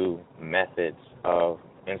to methods of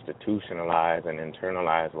institutionalized and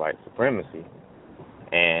internalized white supremacy.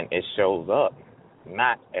 And it shows up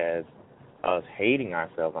not as us hating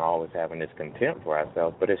ourselves and always having this contempt for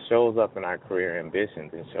ourselves, but it shows up in our career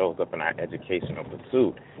ambitions. It shows up in our educational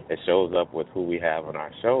pursuit. It shows up with who we have on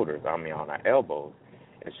our shoulders, on our elbows.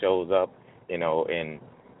 It shows up, in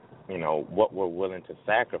what we're willing to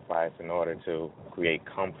sacrifice in order to create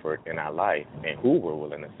comfort in our life, and who we're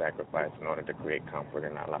willing to sacrifice in order to create comfort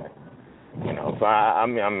in our life. So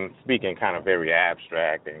I'm speaking kind of very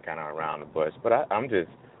abstract and kind of around the bush, but I'm just,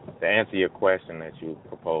 to answer your question that you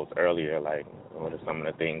proposed earlier, like what are some of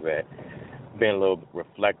the things that I've been a little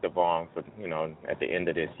reflective on for, at the end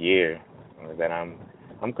of this year, is that I'm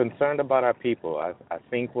concerned about our people. I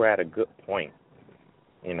think we're at a good point,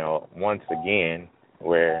 once again,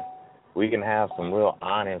 where we can have some real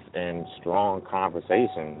honest and strong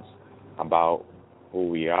conversations about who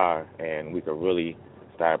we are, and we could really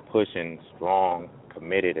start pushing strong,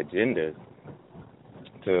 committed agendas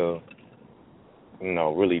to,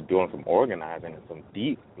 really doing some organizing and some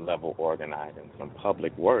deep level organizing, some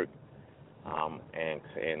public work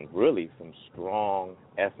and really some strong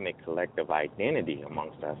ethnic collective identity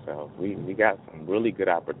amongst ourselves. We got some really good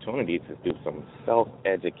opportunities to do some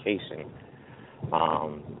self-education,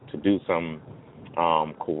 to do some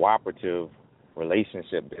cooperative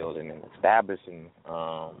relationship building and establishing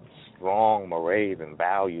strong mores and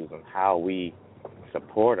values and how we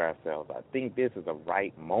support ourselves. I think this is a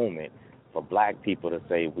right moment for black people to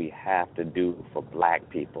say we have to do for black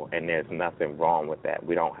people, and there's nothing wrong with that.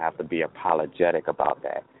 We don't have to be apologetic about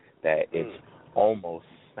that, that it's almost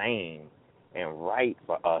sane and right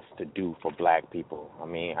for us to do for black people. I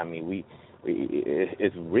mean,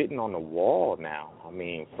 it's written on the wall now. I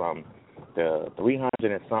mean, from the 300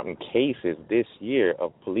 and something cases this year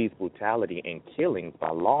of police brutality and killings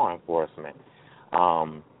by law enforcement,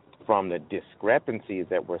 from the discrepancies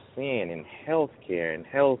that we're seeing in health care and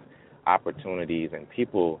health opportunities and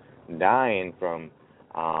people dying from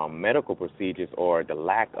medical procedures or the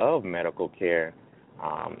lack of medical care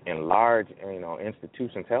in large,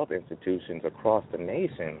 institutions, health institutions across the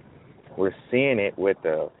nation. We're seeing it with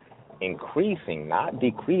the increasing, not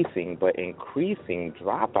decreasing, but increasing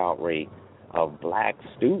dropout rate of black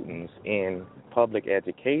students in public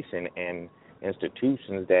education and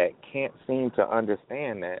institutions that can't seem to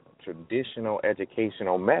understand that traditional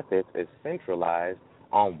educational methods is centralized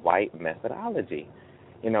on white methodology.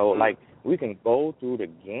 Like we can go through the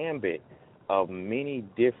gambit of many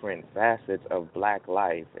different facets of black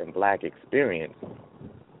life and black experience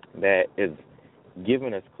that is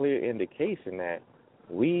giving us clear indication that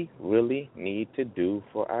we really need to do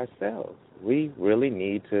for ourselves. We really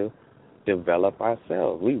need to develop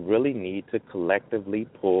ourselves. We really need to collectively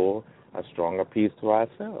pull a stronger piece to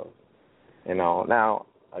ourselves. Now,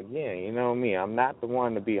 again, you know me, I'm not the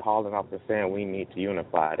one to be hauling off and saying we need to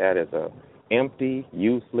unify. That is a empty,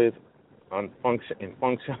 useless, non-functioning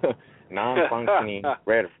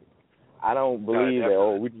rhetoric. I don't believe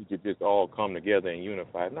that, we need to just all come together and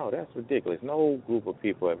unify. No, that's ridiculous. No group of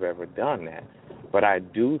people have ever done that. But I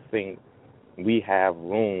do think we have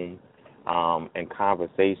room and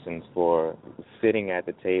conversations for sitting at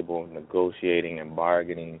the table, negotiating and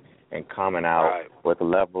bargaining and coming out with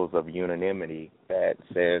levels of unanimity that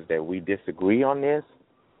says that we disagree on this,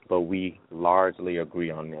 but we largely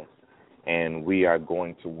agree on this. And we are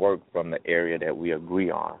going to work from the area that we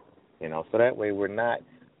agree on, so that way we're not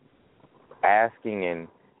asking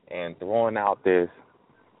and throwing out this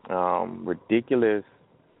ridiculous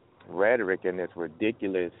rhetoric and this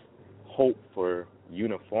ridiculous hope for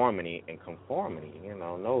uniformity and conformity.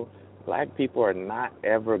 No, black people are not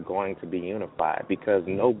ever going to be unified because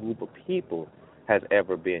no group of people has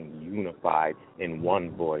ever been unified in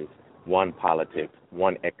one voice, one politics,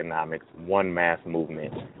 one economics, one mass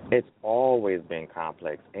movement. It's always been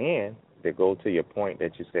complex. And to go to your point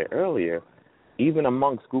that you said earlier, even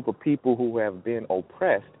amongst group of people who have been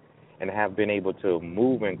oppressed and have been able to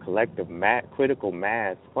move in collective critical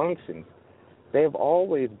mass functions, there have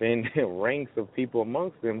always been ranks of people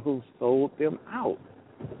amongst them who've sold them out,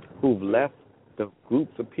 who've left the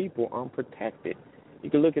groups of people unprotected. You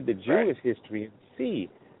can look at the Jewish history and see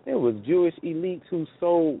there was Jewish elites who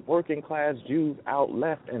sold working-class Jews out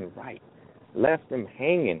left and right, left them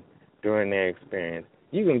hanging during their experience.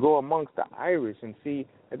 You can go amongst the Irish and see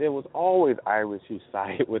that there was always Irish who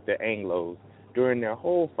sided with the Anglos during their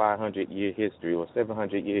whole 500-year history or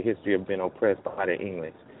 700-year history of being oppressed by the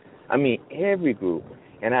English. I mean, every group.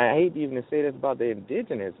 And I hate even to say this about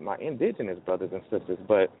my indigenous brothers and sisters,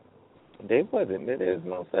 but there's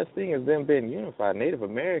no such thing as them being unified. Native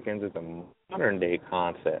Americans is a modern-day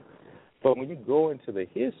concept. But when you go into the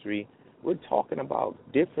history, we're talking about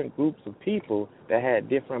different groups of people that had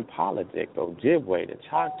different politics. The Ojibwe, the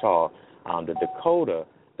Choctaw, the Dakota,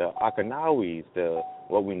 the Akanawis,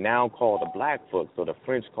 what we now call the Blackfoot, so the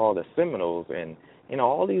French call the Seminoles, and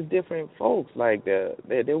all these different folks. Like there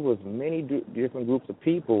was many different groups of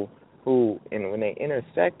people who, and when they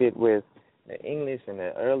intersected with the English and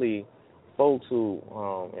the early folks who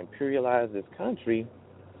imperialized this country,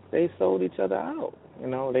 they sold each other out.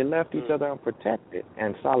 They left each other unprotected,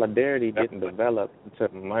 and solidarity didn't develop until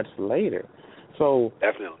much later. So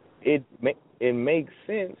it makes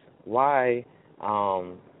sense why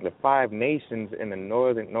the five nations in the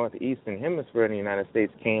northeastern hemisphere in the United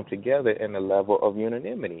States came together in a level of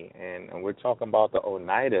unanimity. And we're talking about the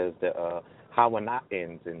Oneidas, the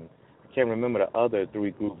Hawanatans, and I can't remember the other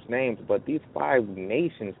three groups' names, but these five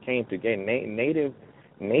nations came together, native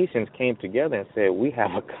nations came together and said, we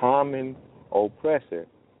have a common oppressor,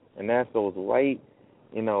 and that's those white,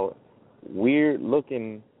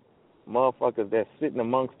 weird-looking motherfuckers that's sitting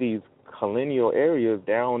amongst these colonial areas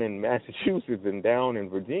down in Massachusetts and down in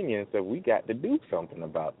Virginia, and said, we got to do something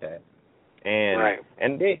about that.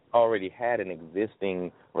 And they already had an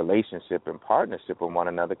existing relationship and partnership with one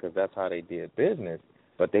another because that's how they did business.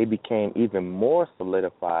 But they became even more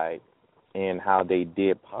solidified in how they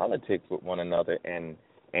did politics with one another and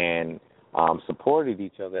supported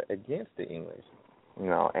each other against the English.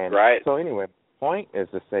 And so anyway, point is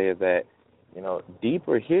to say is that,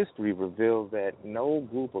 deeper history reveals that no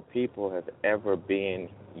group of people has ever been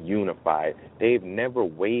unified. They've never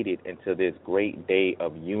waited until this great day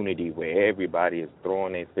of unity where everybody is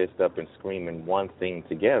throwing their fist up and screaming one thing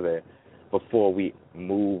together before we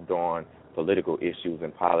moved on political issues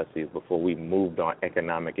and policies, before we moved on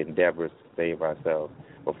economic endeavors to save ourselves,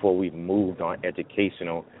 before we moved on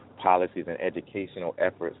educational policies and educational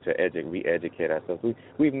efforts to re-educate ourselves.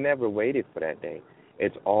 We've never waited for that day.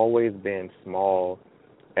 It's always been small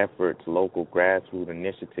efforts, local grassroots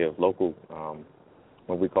initiatives, local,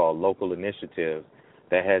 what we call local initiatives,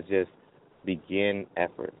 that has just begin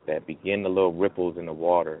efforts, that begin the little ripples in the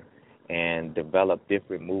water and develop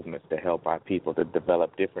different movements to help our people, to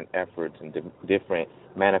develop different efforts and different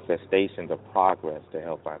manifestations of progress to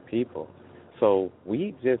help our people. So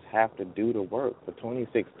we just have to do the work. For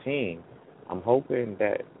 2016, I'm hoping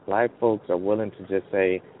that black folks are willing to just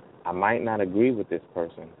say, I might not agree with this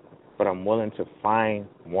person, but I'm willing to find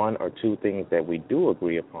one or two things that we do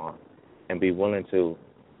agree upon and be willing to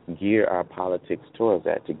gear our politics towards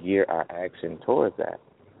that, to gear our action towards that.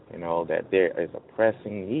 That there is a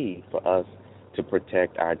pressing need for us to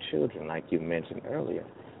protect our children, like you mentioned earlier.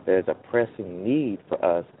 There's a pressing need for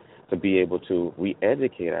us to be able to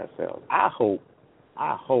re-educate ourselves. I hope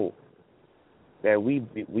that we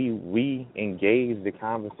re-engage the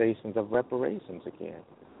conversations of reparations again.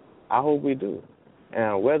 I hope we do.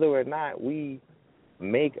 And whether or not we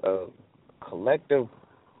make a collective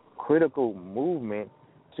critical movement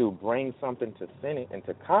to bring something to Senate and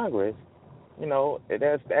to Congress,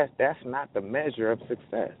 that's not the measure of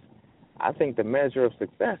success. I think the measure of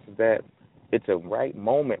success is that it's a right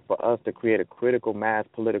moment for us to create a critical mass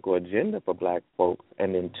political agenda for black folks.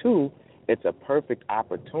 And then two, it's a perfect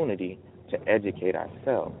opportunity to educate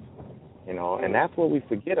ourselves. And that's what we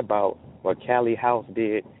forget about what Callie House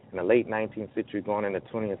did in the late 19th century going into the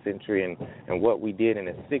 20th century and what we did in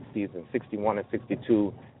the 60s and 61 and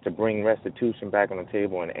 62 to bring restitution back on the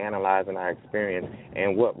table and analyzing our experience,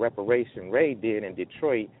 and what Reparation Ray did in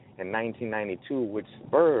Detroit in 1992, which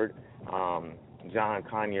spurred John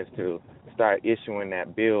Conyers to start issuing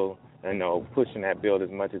that bill, pushing that bill as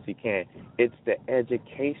much as he can. It's the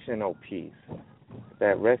educational piece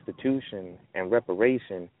that restitution and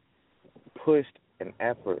reparation pushed an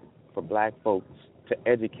effort for black folks to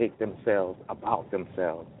educate themselves,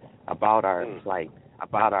 about our plight,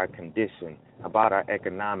 about our condition, about our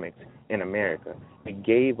economics in America. It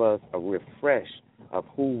gave us a refresh of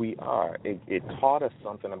who we are. It taught us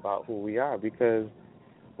something about who we are, because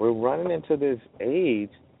we're running into this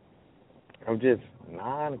age of just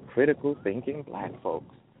non-critical thinking black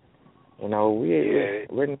folks. We're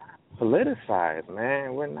not politicized,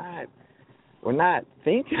 man. We're not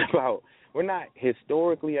thinking about. We're not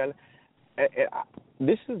historically.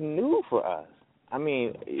 This is new for us. I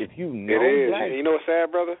mean, if you know, it is. black, You know what's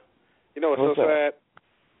sad, brother? You know what's so sad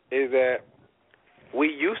is that we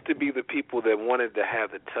used to be the people that wanted to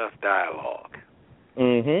have the tough dialogue.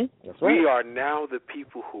 That's right. We are now the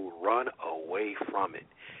people who run away from it.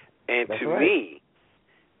 And That's to right. me,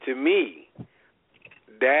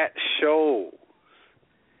 that shows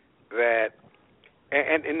that.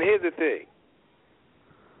 And here's the thing.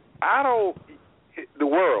 The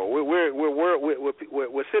world.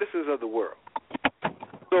 We're citizens of the world.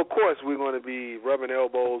 So of course we're going to be rubbing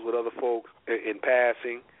elbows with other folks in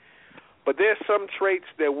passing. But there's some traits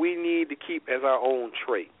that we need to keep as our own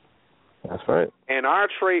trait. That's right. And our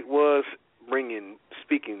trait was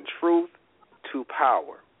speaking truth to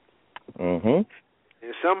power. And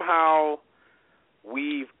somehow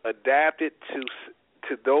we've adapted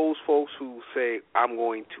to those folks who say, I'm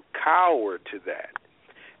going to cower to that.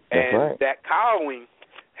 And right. That cowering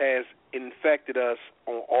has infected us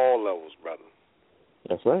on all levels, brother.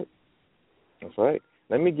 That's right. That's right.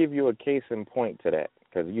 Let me give you a case in point to that,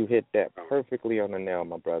 because you hit that perfectly on the nail,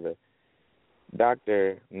 my brother.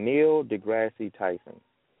 Dr. Neil deGrasse Tyson.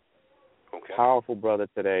 Okay. Powerful brother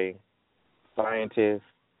today, scientist.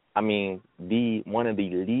 One of the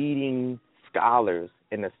leading scholars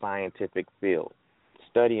in the scientific field,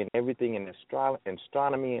 studying everything in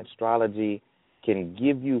astronomy and astrology. Can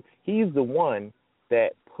give you. He's the one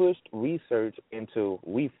that pushed research into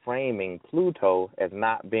reframing Pluto as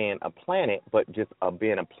not being a planet, but just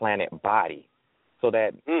being a planet body, so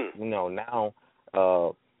that now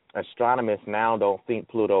astronomers now don't think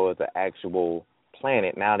Pluto is an actual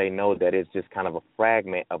planet. Now they know that it's just kind of a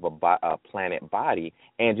fragment of a planet body,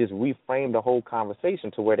 and just reframe the whole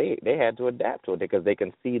conversation to where they had to adapt to it because they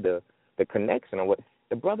can see the connection of what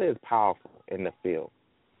the brother is powerful in the field.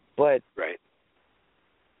 But right.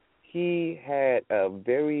 He had a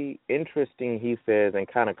very interesting, he says, and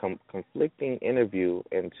kind of conflicting interview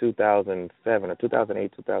in 2007 or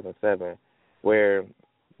 2008, 2007, where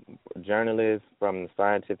journalists from the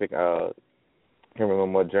scientific, I can't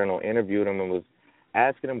remember what journal interviewed him and was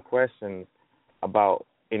asking him questions about,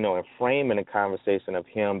 and framing a conversation of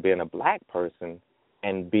him being a black person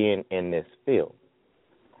and being in this field.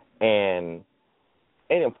 And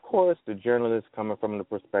of course, the journalist coming from the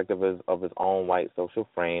perspective of his own white social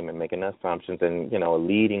frame and making assumptions and,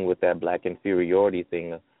 leading with that black inferiority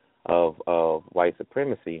thing of white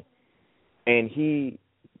supremacy. And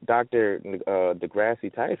Dr.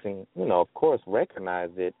 Degrassi Tyson, of course,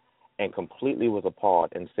 recognized it and completely was appalled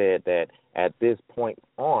and said that at this point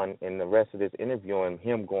on in the rest of this interview and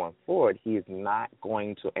him going forward, he is not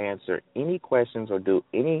going to answer any questions or do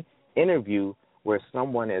any interview where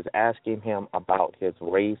someone is asking him about his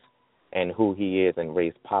race and who he is in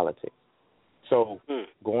race politics. So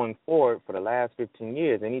going forward for the last 15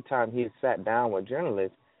 years, anytime he's sat down with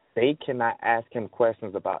journalists, they cannot ask him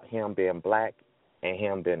questions about him being black and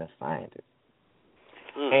him being a scientist.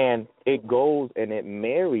 And it goes and it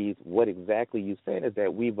marries what exactly you said, is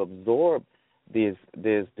that we've absorbed this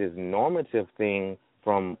normative thing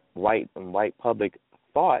from white public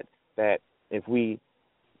thought that if we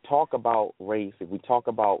talk about race, if we talk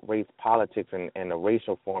about race politics and the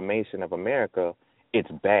racial formation of America, it's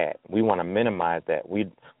bad. We want to minimize that.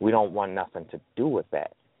 We don't want nothing to do with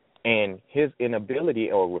that. And his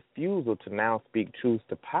inability or refusal to now speak truth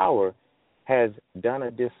to power has done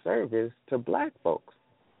a disservice to black folks.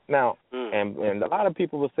 Now, and a lot of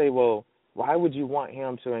people will say, well, why would you want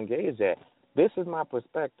him to engage that? This is my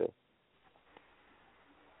perspective.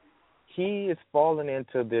 He is falling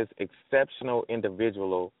into this exceptional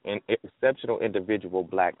individual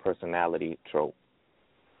black personality trope.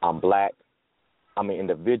 I'm black, I'm an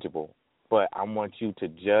individual, but I want you to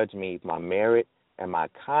judge me, my merit and my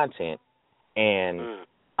content, and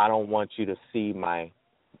I don't want you to see my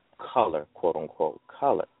color, quote unquote,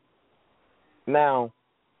 color. Now,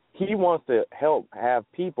 he wants to have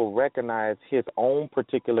people recognize his own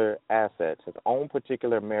particular assets, his own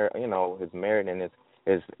particular merit, his merit and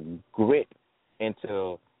his grit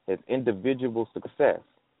into his individual success.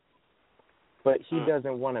 But he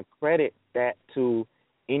doesn't want to credit that to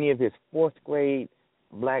any of his fourth grade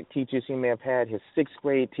black teachers he may have had, his sixth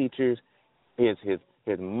grade teachers,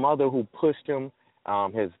 his mother who pushed him,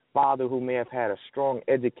 his father who may have had a strong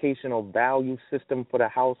educational value system for the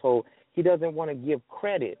household. He doesn't want to give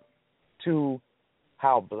credit to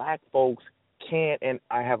how black folks can and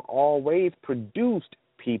I have always produced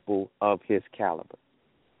people of his caliber.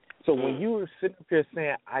 So when you were sitting up here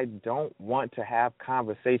saying, I don't want to have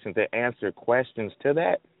conversations that answer questions to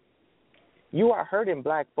that, you are hurting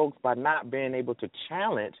black folks by not being able to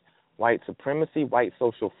challenge white supremacy, white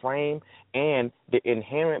social frame, and the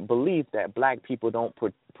inherent belief that black people don't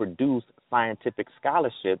produce scientific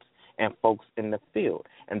scholarships and folks in the field,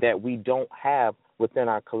 and that we don't have within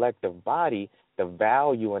our collective body the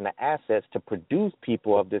value and the assets to produce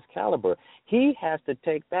people of this caliber. He has to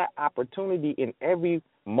take that opportunity in every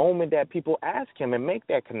moment that people ask him and make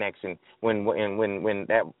that connection. When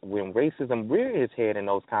racism rears his head in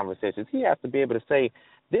those conversations, he has to be able to say,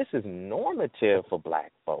 this is normative for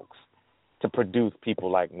black folks to produce people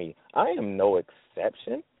like me. I am no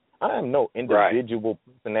exception. I am no individual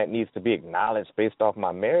person that needs to be acknowledged based off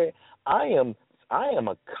my merit. I am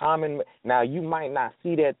a common. Now, you might not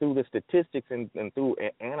see that through the statistics and through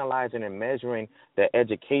analyzing and measuring the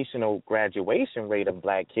educational graduation rate of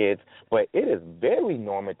black kids, but it is very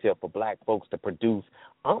normative for black folks to produce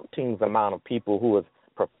umpteens amount of people who is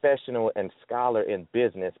professional and scholar in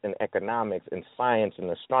business and economics and science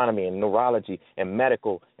and astronomy and neurology and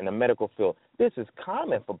medical in the medical field. This is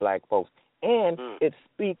common for black folks, and it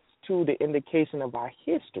speaks to the indication of our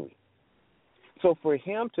history. So for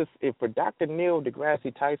Dr. Neil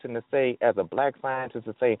deGrasse Tyson to say, as a black scientist,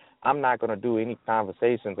 to say, I'm not going to do any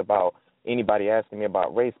conversations about anybody asking me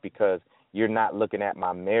about race because you're not looking at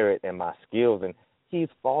my merit and my skills, and he's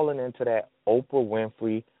fallen into that Oprah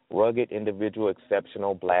Winfrey, rugged individual,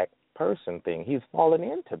 exceptional black person thing. He's fallen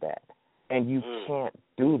into that, and you can't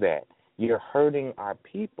do that. You're hurting our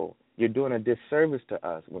people. You're doing a disservice to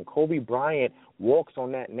us. When Kobe Bryant walks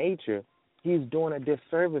on that nature, he's doing a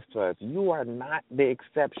disservice to us. You are not the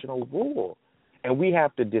exceptional rule. And we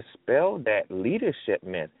have to dispel that leadership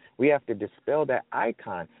myth. We have to dispel that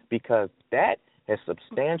icon, because that has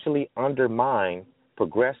substantially undermined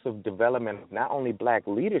progressive development of not only black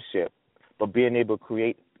leadership, but being able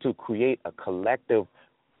to create a collective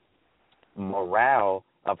morale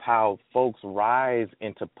of how folks rise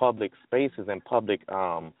into public spaces and public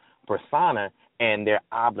persona and their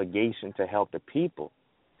obligation to help the people.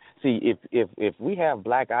 See, if we have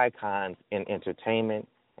black icons in entertainment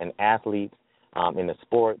and athletes, in the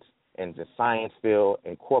sports, in the science field,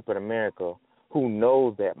 in corporate America, who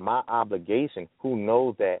knows that my obligation, who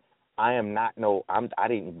knows that I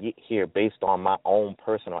didn't get here based on my own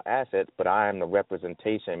personal assets, but I am the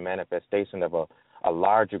representation and manifestation of a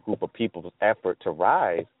larger group of people's effort to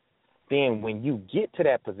rise, then when you get to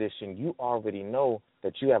that position, you already know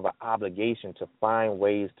that you have an obligation to find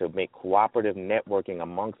ways to make cooperative networking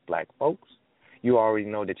amongst black folks. You already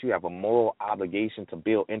know that you have a moral obligation to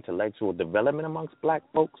build intellectual development amongst black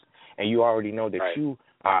folks, and you already know that you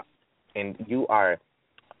are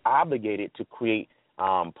obligated to create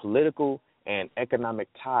political and economic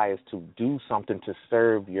ties to do something to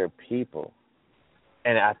serve your people.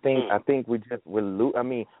 And I think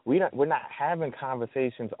we're not having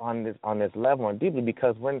conversations on this level and deeply,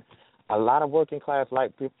 because when a lot of working class black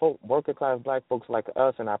folks like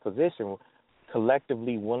us in our position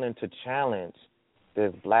collectively willing to challenge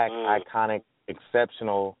this black iconic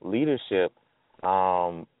exceptional leadership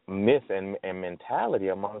myth and mentality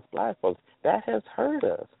amongst black folks, that has hurt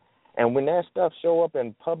us. And when that stuff show up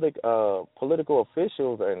in public political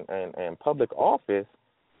officials and public office,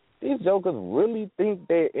 these jokers really think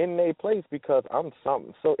they're in their place because I'm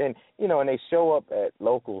something. So, and they show up at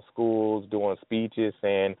local schools doing speeches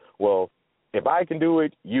saying, well, if I can do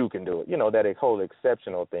it, you can do it. That whole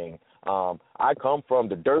exceptional thing. I come from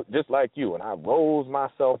the dirt just like you, and I rose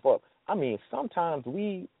myself up. I mean, sometimes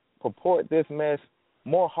we purport this mess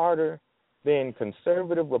more harder than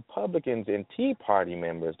conservative Republicans and Tea Party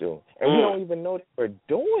members do. And we don't even know that we're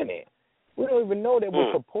doing it. We don't even know that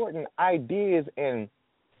we're supporting ideas and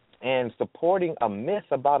supporting a myth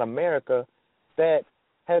about America that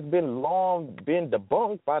has long been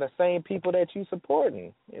debunked by the same people that you're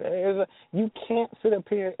supporting. You can't sit up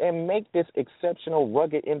here and make this exceptional,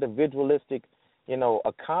 rugged, individualistic,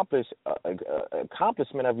 accomplishment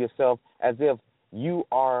of yourself as if you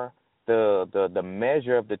are the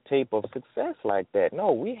measure of the tape of success like that.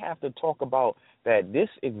 No, we have to talk about that this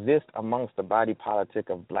exists amongst the body politic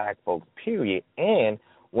of black folks, period. And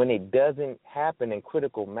when it doesn't happen in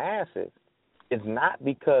critical masses, it's not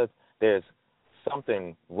because there's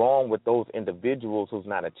something wrong with those individuals who's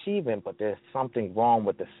not achieving, but there's something wrong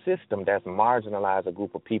with the system that's marginalized a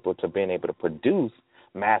group of people to being able to produce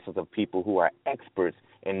masses of people who are experts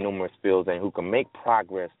in numerous fields and who can make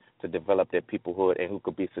progress to develop their peoplehood and who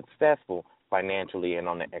could be successful financially and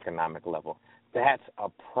on the economic level. That's a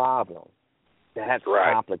problem. That's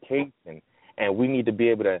a complication. And we need to be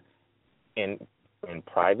able to, in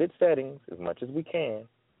private settings, as much as we can,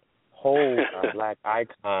 hold our black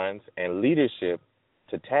icons and leadership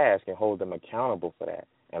to task and hold them accountable for that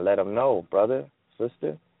and let them know, brother,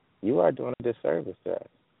 sister, you are doing a disservice to us.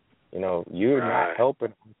 You're not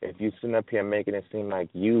helping if you sit up here making it seem like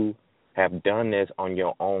you have done this on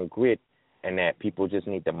your own grit and that people just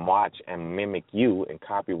need to watch and mimic you and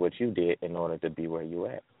copy what you did in order to be where you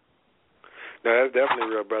at. No, that's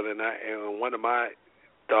definitely real, brother. And one of my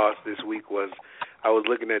thoughts this week was I was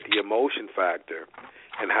looking at the emotion factor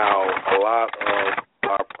and how a lot of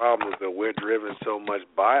our problems that we're driven so much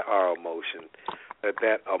by our emotion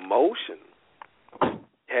that emotion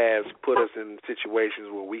has put us in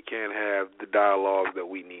situations where we can't have the dialogue that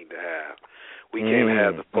we need to have. We can't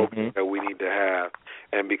have the focus that we need to have,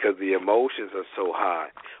 and because the emotions are so high.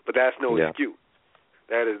 But that's no excuse.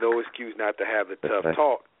 That is no excuse not to have the tough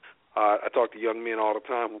talk. I talk to young men all the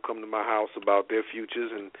time who come to my house about their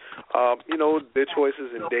futures and, their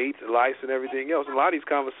choices and dates and life and everything else. And a lot of these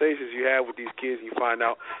conversations you have with these kids, you find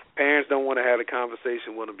out parents don't want to have a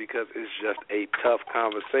conversation with them because it's just a tough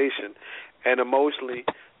conversation. And emotionally,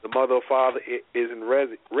 the mother or father isn't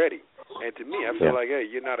ready. And to me, I feel like, hey,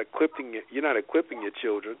 you're not equipping your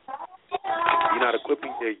children. You're not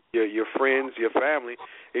equipping your friends, your family,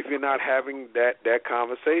 if you're not having that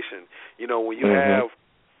conversation. When you have,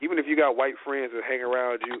 even if you got white friends that hang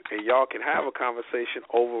around you and y'all can have a conversation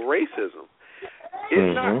over racism,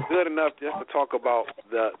 it's not good enough just to talk about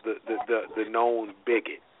the known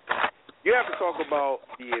bigot. You have to talk about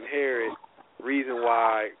the inherent reason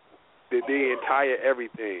why the entire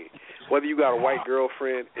everything. Whether you got a white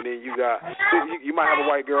girlfriend and then you might have a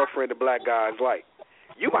white girlfriend the black guys like.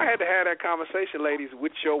 You might have to have that conversation, ladies,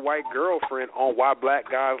 with your white girlfriend on why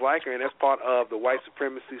black guys like her, and that's part of the white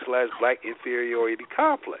supremacy / black inferiority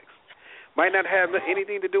complex. Might not have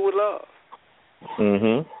anything to do with love.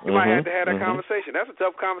 You might have to have that conversation. That's a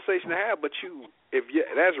tough conversation to have, but if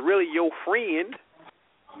that's really your friend,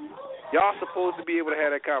 y'all supposed to be able to have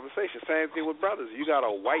that conversation. Same thing with brothers. You got a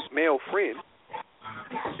white male friend.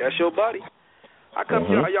 That's your buddy. How come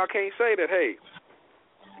y'all can't say that, hey,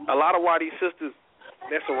 a lot of why these sisters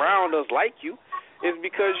that surround us like you is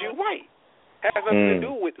because you white. Has nothing to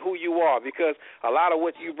do with who you are, because a lot of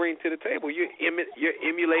what you bring to the table, you're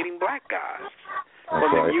emulating black guys.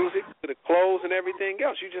 From the music to the clothes and everything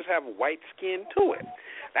else. You just have white skin to it.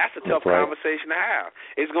 That's a tough conversation to have.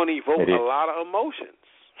 It's going to evoke a lot of emotions.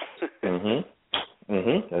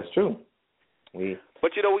 That's true.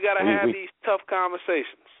 But, we got to have these tough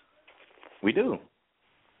conversations. We do.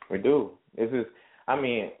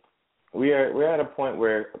 We're at a point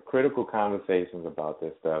where critical conversations about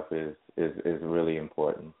this stuff is really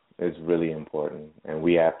important. It's really important, and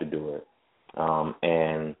we have to do it.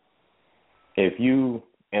 And if you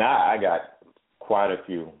and I got quite a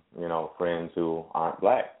few, friends who aren't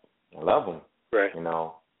black. I love them, right?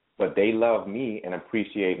 But they love me and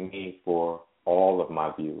appreciate me for all of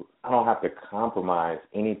my views. I don't have to compromise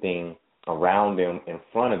anything around them, in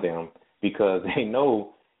front of them, because they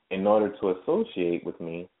know in order to associate with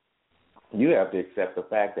me, you have to accept the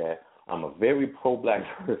fact that I'm a very pro-black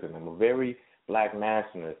person. I'm a very black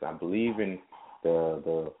nationalist. I believe in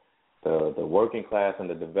the working class and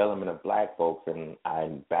the development of black folks, and I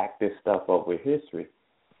back this stuff up with history.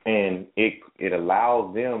 And it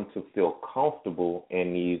allows them to feel comfortable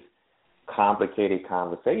in these complicated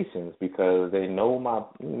conversations because they know my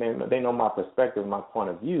perspective, my point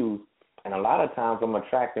of view. And a lot of times I'm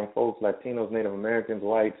attracting folks, Latinos, Native Americans,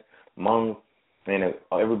 whites, Hmong, and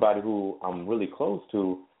everybody who I'm really close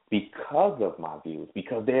to because of my views,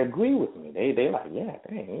 because they agree with me. They like, yeah,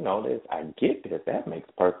 dang, this, I get this. That makes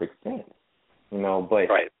perfect sense. But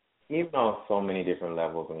even on so many different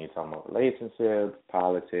levels, when you're talking about relationships,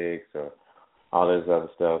 politics, or all this other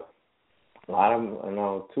stuff, a lot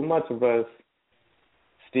of, too much of us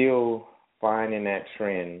still finding that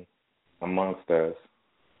trend amongst us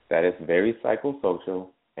that is very psychosocial,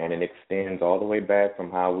 and it extends all the way back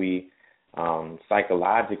from how we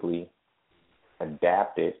psychologically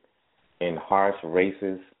adapted in harsh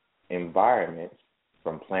racist environments,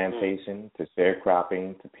 from plantation to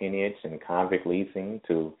sharecropping to peonage and convict leasing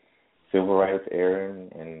to civil rights era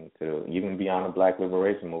and to even beyond the black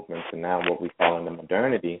liberation movement to now what we call in the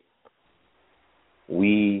modernity.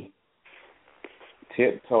 We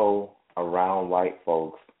tiptoe around white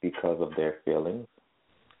folks because of their feelings.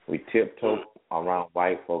 We tiptoe around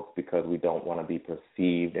white folks because we don't want to be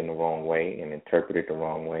perceived in the wrong way and interpreted the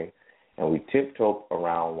wrong way. And we tiptoe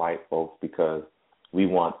around white folks because we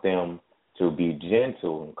want them to be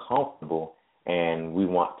gentle and comfortable, and we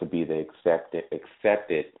want to be the accepted,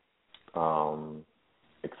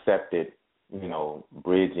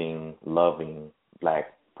 bridging, loving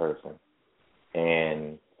black person.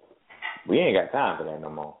 And we ain't got time for that no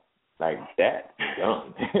more. Like, that's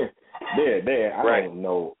done. I don't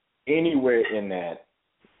know anywhere in that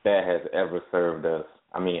has ever served us.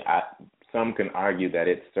 I mean, some can argue that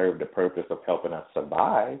it served the purpose of helping us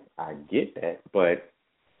survive. I get that, but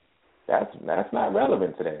that's not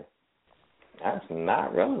relevant today. That's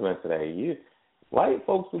not relevant today. White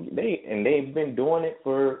folks, they've been doing it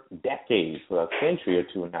for decades, for a century or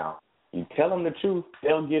two now. You tell them the truth,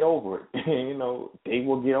 they'll get over it. They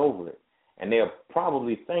will get over it. And they'll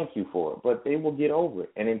probably thank you for it, but they will get over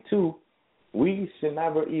it. And then two, we should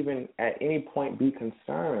never even at any point be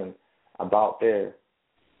concerned about their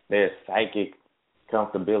psychic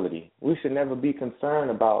comfortability. We should never be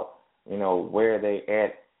concerned about, where they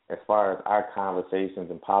at as far as our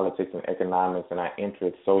conversations in politics and economics and our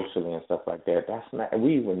interests socially and stuff like that.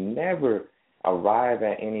 We would never arrive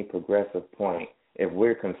at any progressive point if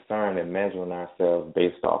we're concerned and measuring ourselves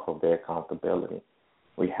based off of their comfortability.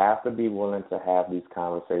 We have to be willing to have these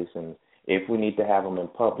conversations if we need to have them in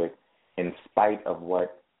public, in spite of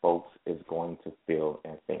what folks is going to feel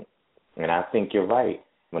and think. And I think you're right.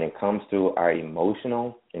 When it comes to our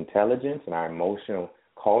emotional intelligence and our emotional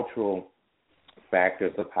cultural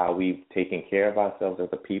factors of how we've taken care of ourselves as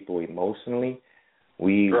a people emotionally,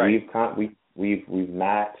 we've not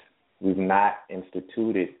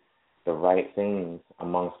instituted the right things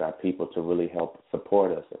amongst our people to really help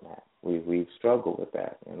support us in that. We've struggled with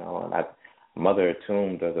that, And Mother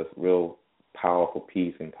Atum does a real powerful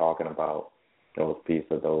piece in talking about those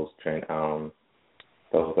pieces of those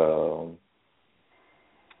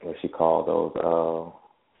what she called those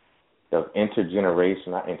not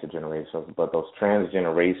intergenerational, but those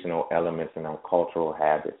transgenerational elements in our cultural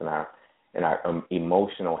habits and our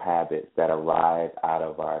emotional habits that arise out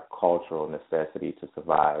of our cultural necessity to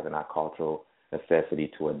survive and our cultural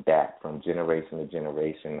necessity to adapt from generation to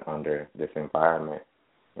generation under this environment.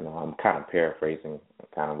 You know, I'm kind of paraphrasing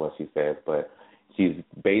kind of what she says, but she's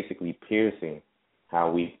basically piercing how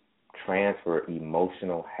we transfer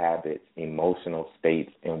emotional habits, emotional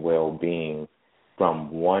states, and well-being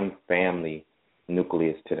from one family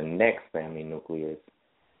nucleus to the next family nucleus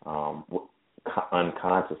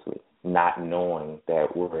unconsciously, not knowing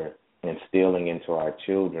that we're instilling into our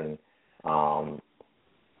children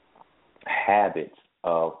habits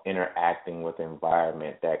of interacting with the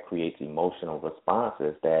environment that creates emotional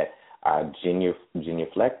responses that are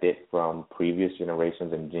genuflected from previous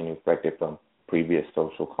generations and genuflected from previous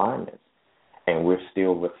social climates. And we're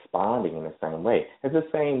still responding in the same way. It's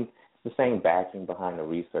the same backing behind the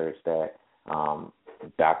research that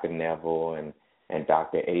Dr. Neville and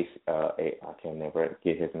Dr. Ace, I can never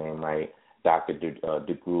get his name right, Dr.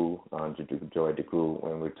 DeGroux, Joy DeGroux,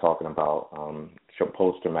 when we're talking about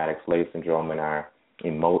post-traumatic slave syndrome and our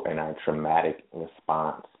traumatic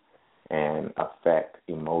response and effect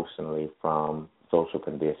emotionally from social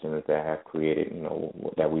conditions that have created,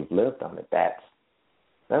 that we've lived under.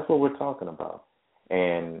 That's what we're talking about.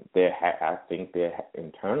 And I think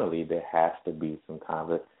internally there has to be some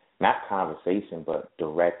not conversation, but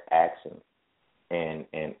direct action and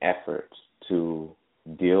efforts to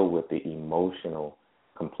deal with the emotional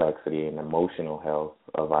complexity and emotional health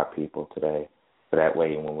of our people today. So that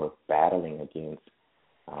way when we're battling against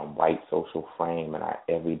white social frame in our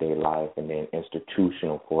everyday life and then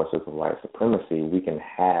institutional forces of white supremacy, we can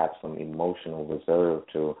have some emotional reserve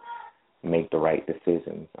to make the right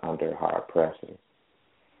decisions under hard pressure.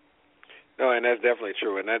 No, and that's definitely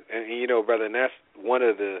true. And brother, and that's one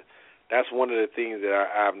of the things that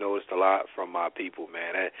I've noticed a lot from my people,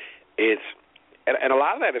 man. And a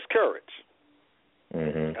lot of that is courage.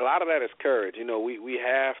 Mm-hmm. A lot of that is courage. We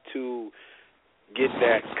have to get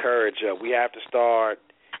that courage up. We have to start.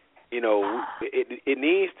 It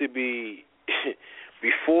needs to be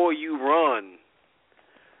before you run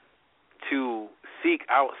to seek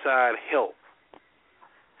outside help.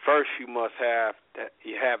 First, you must have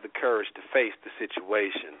the courage to face the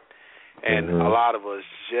situation, and a lot of us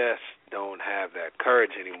just don't have that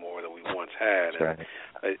courage anymore that we once had. That's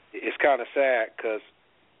right. It's kind of sad because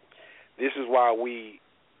this is why we,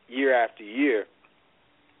 year after year,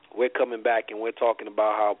 we're coming back and we're talking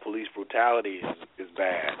about how police brutality is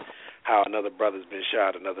bad, how another brother's been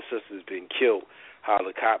shot, another sister's been killed, how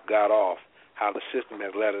the cop got off, how the system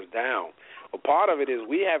has let us down. But part of it is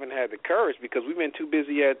we haven't had the courage because we've been too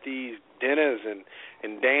busy at these dinners and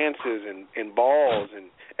dances and balls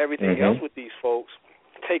and everything else with these folks,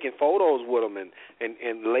 taking photos with them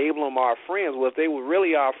and label them our friends. Well, if they were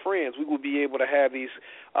really our friends, we would be able to have these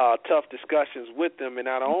tough discussions with them. And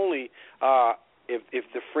not only if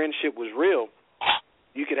the friendship was real,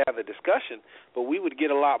 you could have a discussion, but we would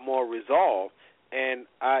get a lot more resolve. And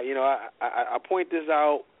I point this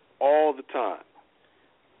out all the time.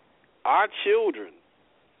 Our children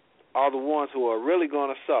are the ones who are really going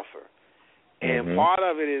to suffer. And part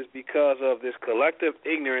of it is because of this collective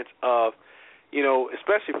ignorance of,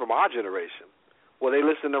 especially from our generation, well, they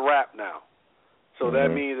listen to rap now. So that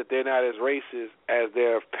means that they're not as racist as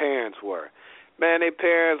their parents were. Man, their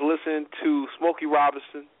parents listened to Smokey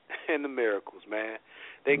Robinson and the Miracles, man.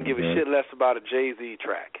 They can give a shit less about a Jay-Z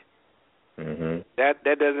track.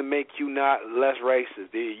 That doesn't make you not less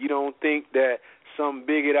racist. You don't think that some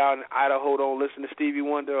bigot out in Idaho don't listen to Stevie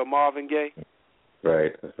Wonder or Marvin Gaye?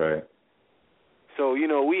 Right, that's right. So,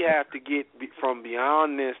 we have to get from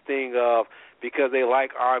beyond this thing of because they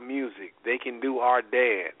like our music, they can do our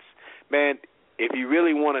dance. Man, if you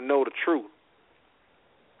really want to know the truth,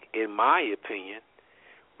 in my opinion,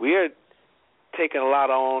 we're taking a lot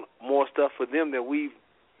on more stuff for them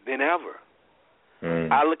than ever.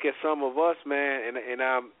 I look at some of us, man, and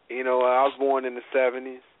I'm, I was born in the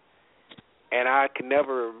 70s, and I can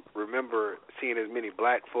never remember seeing as many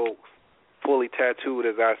black folks fully tattooed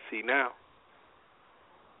as I see now.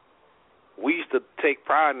 We used to take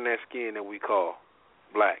pride in that skin that we call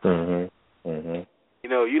black. You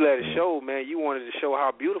let it show, man. You wanted to show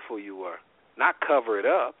how beautiful you were, not cover it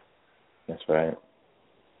up. That's right.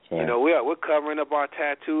 That's right. We're covering up our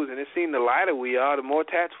tattoos, and it seems the lighter we are, the more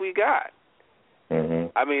tats we got.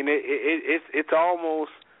 I mean, it's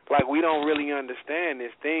almost like we don't really understand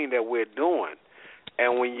this thing that we're doing.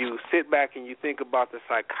 And when you sit back and you think about the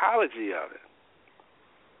psychology of it,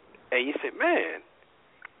 and you say, man,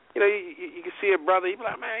 you can see a brother, you be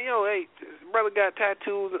like, man, this brother got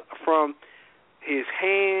tattoos from his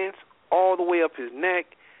hands all the way up his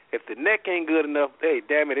neck. If the neck ain't good enough, hey,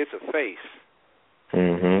 damn it, it's a face.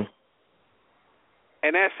 And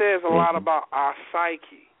that says a lot about our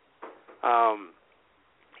psyche.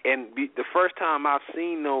 The first time I've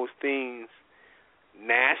seen those things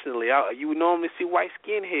nationally, you would normally see white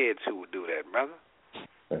skinheads who would do that, brother.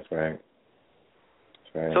 That's right.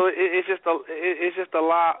 So it's just a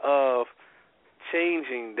lot of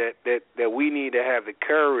changing that we need to have the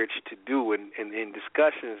courage to do and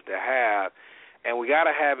discussions to have, and we got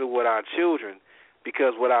to have it with our children,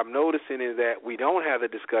 because what I'm noticing is that we don't have the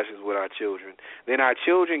discussions with our children. Then our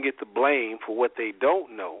children get the blame for what they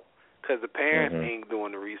don't know, because the parents ain't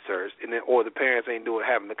doing the research, or the parents ain't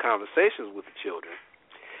having the conversations with the children.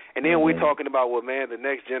 And then we're talking about, well, man, the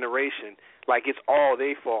next generation, like it's all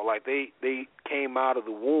their fault, like they came out of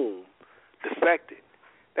the womb defected.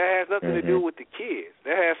 That has nothing to do with the kids.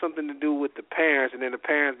 That has something to do with the parents, and then the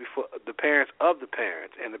parents of the parents,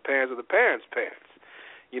 and the parents of the parents' parents.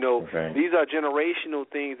 You know, these are generational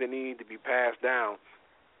things that need to be passed down.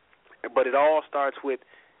 But it all starts with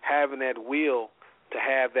having that will to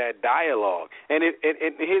have that dialogue. And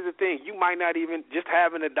here's the thing: you might not even just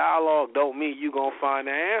having a dialogue don't mean you're gonna find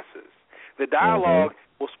the answers. The dialogue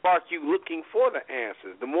will spark you looking for the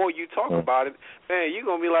answers. The more you talk about it, man, you're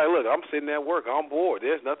gonna be like, look, I'm sitting at work, I'm bored.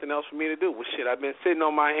 There's nothing else for me to do. Well, shit, I've been sitting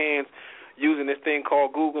on my hands using this thing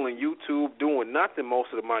called Google and YouTube, doing nothing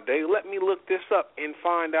most of my day. Let me look this up and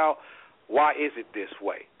find out why is it this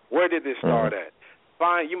way. Where did this start at?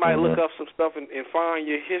 You might look up some stuff and find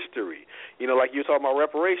your history. You know, like you're talking about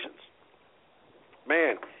reparations.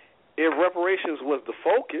 Man, if reparations was the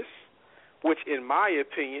focus, which in my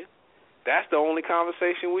opinion, that's the only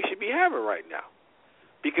conversation we should be having right now.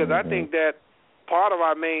 Because I think that part of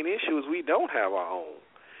our main issue is we don't have our own.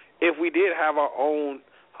 If we did have our own,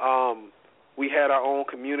 we had our own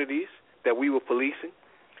communities that we were policing,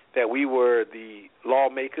 that we were the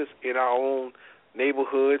lawmakers in our own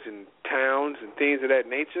neighborhoods and towns and things of that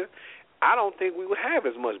nature, I don't think we would have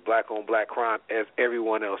as much black-on-black crime as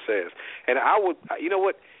everyone else says. And I would, you know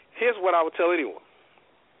what, here's what I would tell anyone.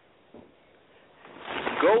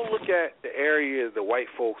 Go look at the areas the white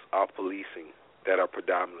folks are policing that are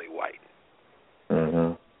predominantly white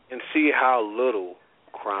and see how little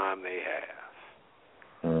crime they have.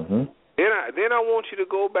 Then I want you to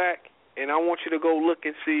go back and I want you to go look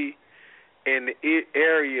and see in the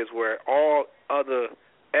areas where all other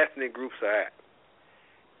ethnic groups are at.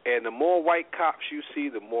 And the more white cops you see,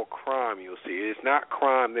 the more crime you'll see. It's not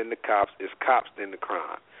crime then the cops, it's cops then the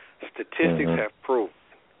crime. Statistics have proven.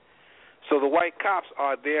 So the white cops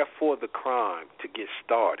are there for the crime to get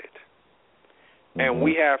started. And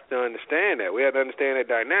we have to understand that. We have to understand that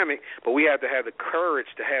dynamic, but we have to have the courage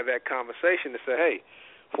to have that conversation to say, hey,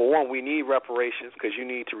 for one, we need reparations because you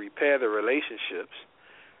need to repair the relationships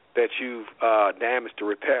that you've damaged to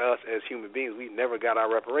repair us as human beings. We've never got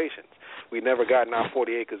our reparations. We've never gotten our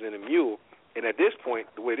 40 acres and a mule. And at this point,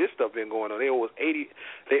 the way this stuff been going on, they owe us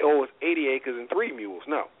 80 acres and 3 mules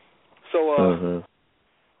now. So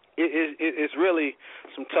it's really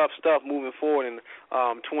some tough stuff moving forward in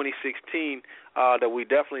 2016 that we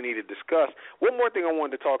definitely need to discuss. One more thing I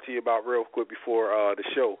wanted to talk to you about real quick before the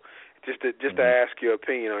show, just to ask your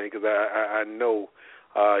opinion on it, because I know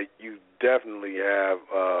you definitely have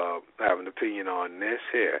an opinion on this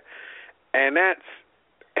here, and that's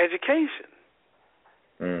education.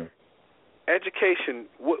 Education.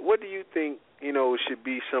 What do you think should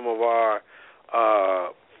be some of our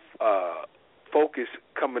focus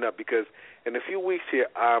coming up? Because in a few weeks here,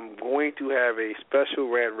 I'm going to have a special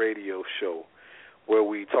Rant Radio show where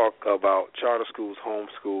we talk about charter schools, home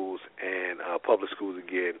schools, and public schools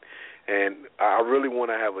again. And I really want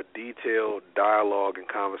to have a detailed dialogue and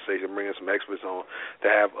conversation, bringing some experts on to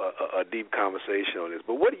have a deep conversation on this.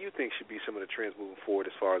 But what do you think should be some of the trends moving forward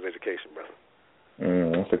as far as education, brother?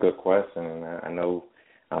 That's a good question. And I know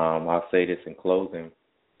I'll say this in closing.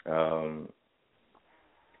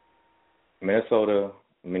 Minnesota,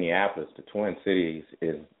 Minneapolis, the Twin Cities,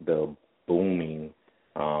 is the booming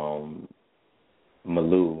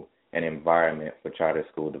milieu and environment for charter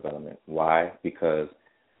school development. Why? Because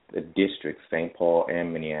the districts, St. Paul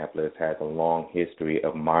and Minneapolis, has a long history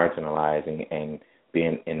of marginalizing and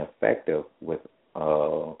being ineffective with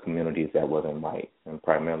communities that wasn't white, and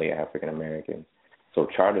primarily African Americans. So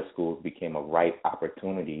charter schools became a right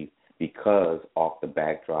opportunity because off the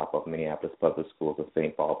backdrop of Minneapolis public schools and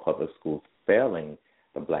St. Paul public schools failing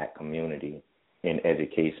the black community in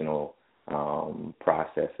educational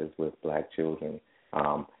processes with black children.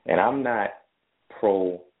 And I'm not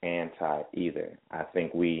pro-anti either. I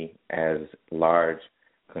think we, as large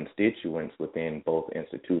constituents within both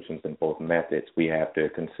institutions and both methods, we have to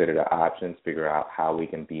consider the options, figure out how we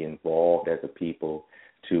can be involved as a people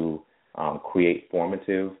to create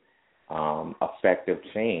formative, effective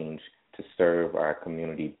change to serve our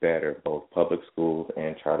community better, both public schools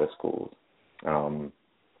and charter schools.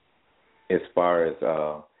 As far as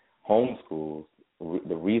homeschools,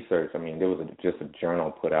 the research, I mean, there was just a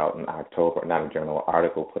journal put out in October, not a journal, an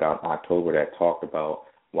article put out in October that talked about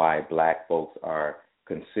why black folks are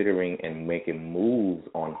considering and making moves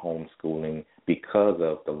on homeschooling because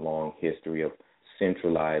of the long history of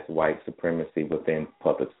centralized white supremacy within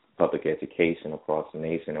public education across the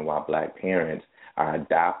nation, and why black parents are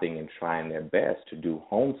adopting and trying their best to do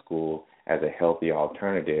homeschool as a healthy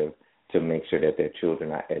alternative to make sure that their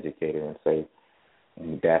children are educated and safe.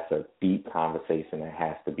 That's a deep conversation that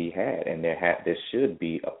has to be had, and there should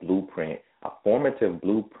be a blueprint, a formative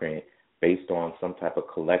blueprint based on some type of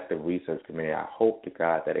collective research committee. I hope to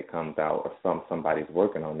God that it comes out, or somebody's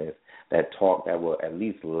working on this, that will at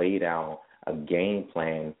least lay down a game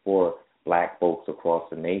plan for black folks across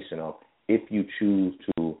the nation of, if you choose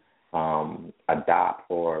to adopt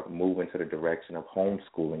or move into the direction of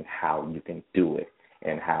homeschooling, how you can do it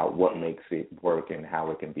and what makes it work and how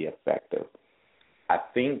it can be effective. I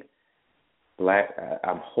think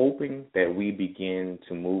I'm hoping that we begin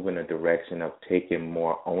to move in a direction of taking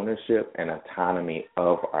more ownership and autonomy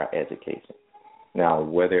of our education. Now,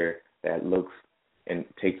 whether that looks and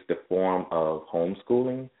takes the form of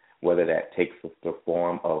homeschooling, whether that takes the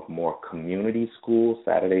form of more community schools,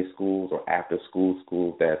 Saturday schools, or after-school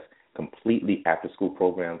schools that's completely after-school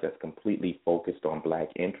programs that's completely focused on black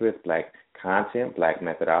interests, black content, black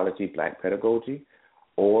methodology, black pedagogy,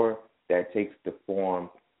 or that takes the form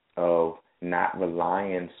of not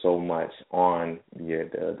relying so much on the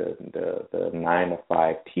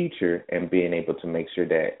 9-to-5 teacher and being able to make sure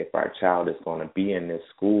that if our child is going to be in this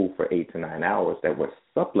school for 8 to 9 hours, that we're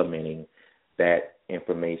supplementing that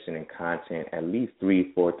information and content at least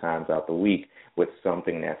 3-4 times out the week with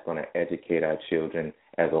something that's going to educate our children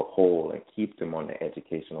as a whole and keep them on the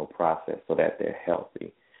educational process so that they're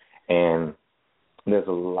healthy. And there's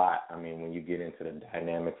a lot, I mean, when you get into the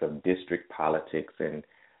dynamics of district politics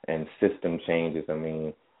and system changes, I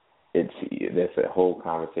mean, there's a whole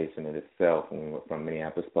conversation in itself, from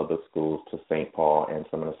Minneapolis public schools to St. Paul and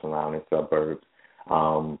some of the surrounding suburbs.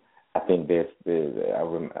 I think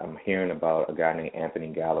I'm hearing about a guy named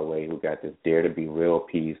Anthony Galloway who got this Dare to Be Real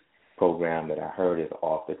Peace program that I heard is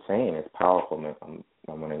off the chain. It's powerful. I'm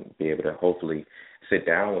going to be able to hopefully sit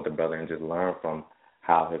down with the brother and just learn from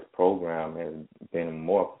how his program has been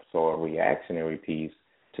more so a reactionary piece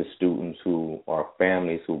to students who are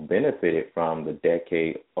families who benefited from the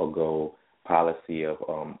decade ago policy of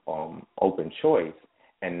open choice,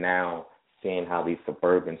 and now seeing how these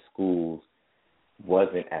suburban schools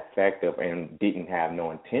wasn't effective and didn't have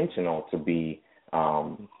no intentional to be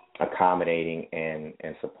accommodating and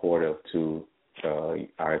supportive to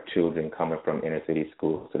our children coming from inner city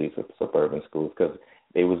schools to these suburban schools, because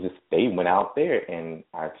they went out there and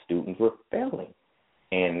our students were failing,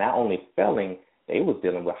 and not only failing, they was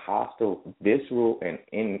dealing with hostile, visceral, and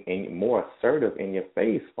in more assertive,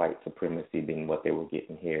 in-your-face white supremacy than what they were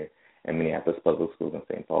getting here in Minneapolis public schools and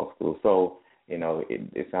St. Paul schools. So,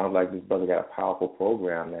 it sounds like this brother got a powerful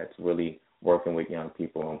program that's really working with young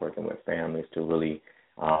people and working with families to really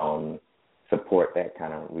support that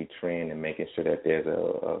kind of retrend and making sure that there's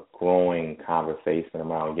a growing conversation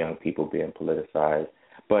around young people being politicized.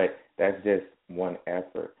 But that's just one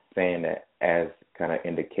effort, saying that as kind of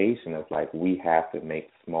indication of like we have to make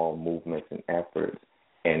small movements and efforts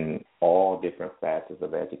in all different facets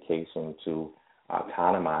of education to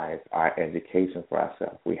autonomize our education for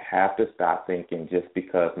ourselves. We have to stop thinking just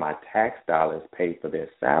because my tax dollars pay for their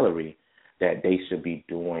salary that they should be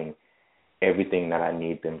doing everything that I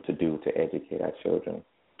need them to do to educate our children.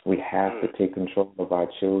 We have to take control of our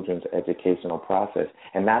children's educational process.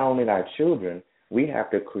 And not only our children, we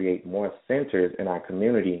have to create more centers in our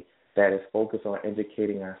community that is focused on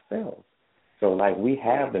educating ourselves. So, like, we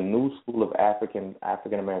have the New School of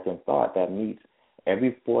African-American Thought that meets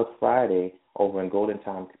every fourth Friday over in Golden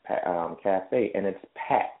Time Cafe, and it's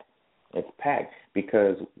packed. It's packed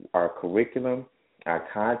because our curriculum, our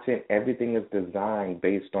content, everything is designed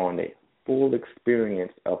based on the full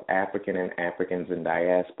experience of Africans in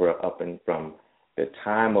diaspora up and from the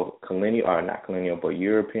time of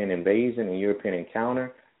European invasion and European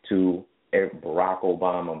encounter to Barack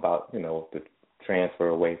Obama about, the transfer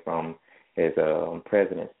away from his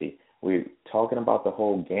presidency. We're talking about the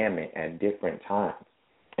whole gamut at different times.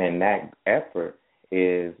 And that effort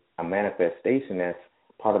is a manifestation that's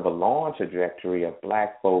part of a long trajectory of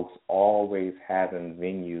black folks always having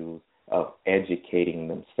venues of educating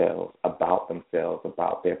themselves, about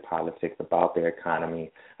their politics, about their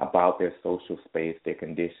economy, about their social space, their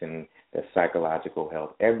condition, their psychological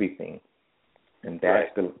health, everything. And that's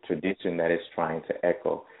the tradition that it's trying to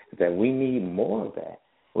echo, that we need more of that.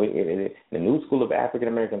 The new school of African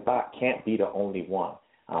American thought can't be the only one.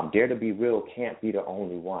 Dare to be real can't be the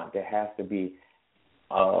only one. There has to be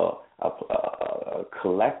a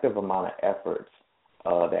collective amount of efforts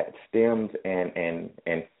that stems and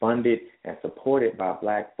funded and supported by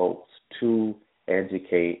black folks to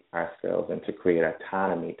educate ourselves and to create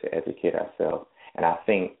autonomy to educate ourselves. And I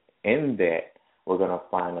think in that we're going to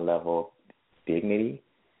find a level of dignity,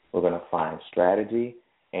 we're going to find strategy,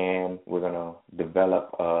 and we're going to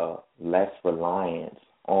develop less reliance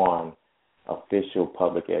on official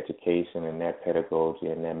public education and their pedagogy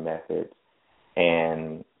and their methods,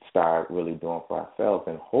 and start really doing for ourselves.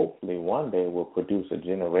 And hopefully one day we'll produce a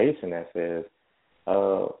generation that says,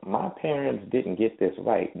 my parents didn't get this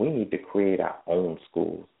right. We need to create our own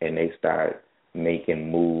schools. And they start making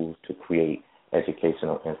moves to create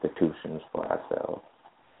educational institutions for ourselves.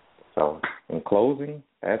 So in closing,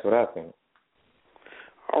 that's what I think.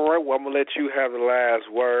 All right, well, I'm going to let you have the last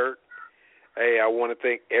word. Hey, I want to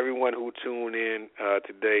thank everyone who tuned in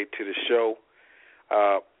today to the show.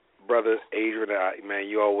 Brother Adrian, man,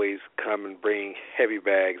 you always come and bring heavy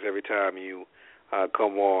bags every time you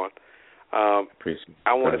come on. Appreciate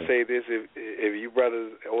I want to say this, if you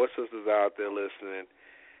brothers or sisters out there listening,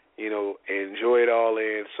 enjoy it all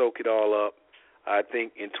in, soak it all up. I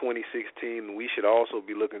think in 2016 we should also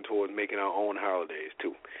be looking towards making our own holidays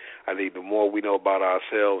too. I think the more we know about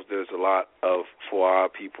ourselves, there's a lot for our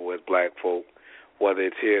people as black folk, whether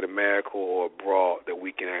it's here in America or abroad, that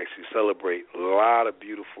we can actually celebrate a lot of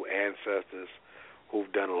beautiful ancestors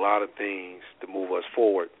who've done a lot of things to move us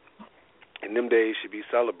forward. And them days should be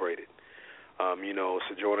celebrated.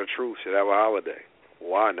 Sojourner Truth should have a holiday.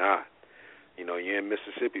 Why not? You're in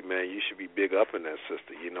Mississippi, man, you should be big up in that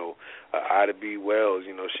sister. Ida B. Wells,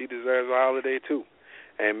 she deserves a holiday too.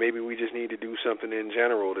 And maybe we just need to do something in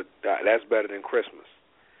general that's better than Christmas.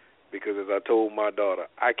 Because as I told my daughter,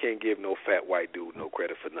 I can't give no fat white dude no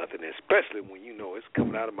credit for nothing, especially when it's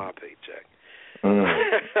coming out of my paycheck.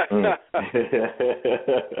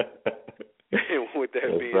 And with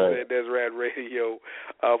that being said, that's Rant Radio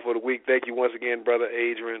for the week. Thank you once again, Brother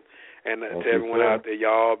Adrian. And to everyone out there,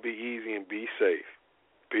 y'all be easy and be safe.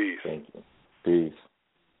 Peace. Thank you. Peace.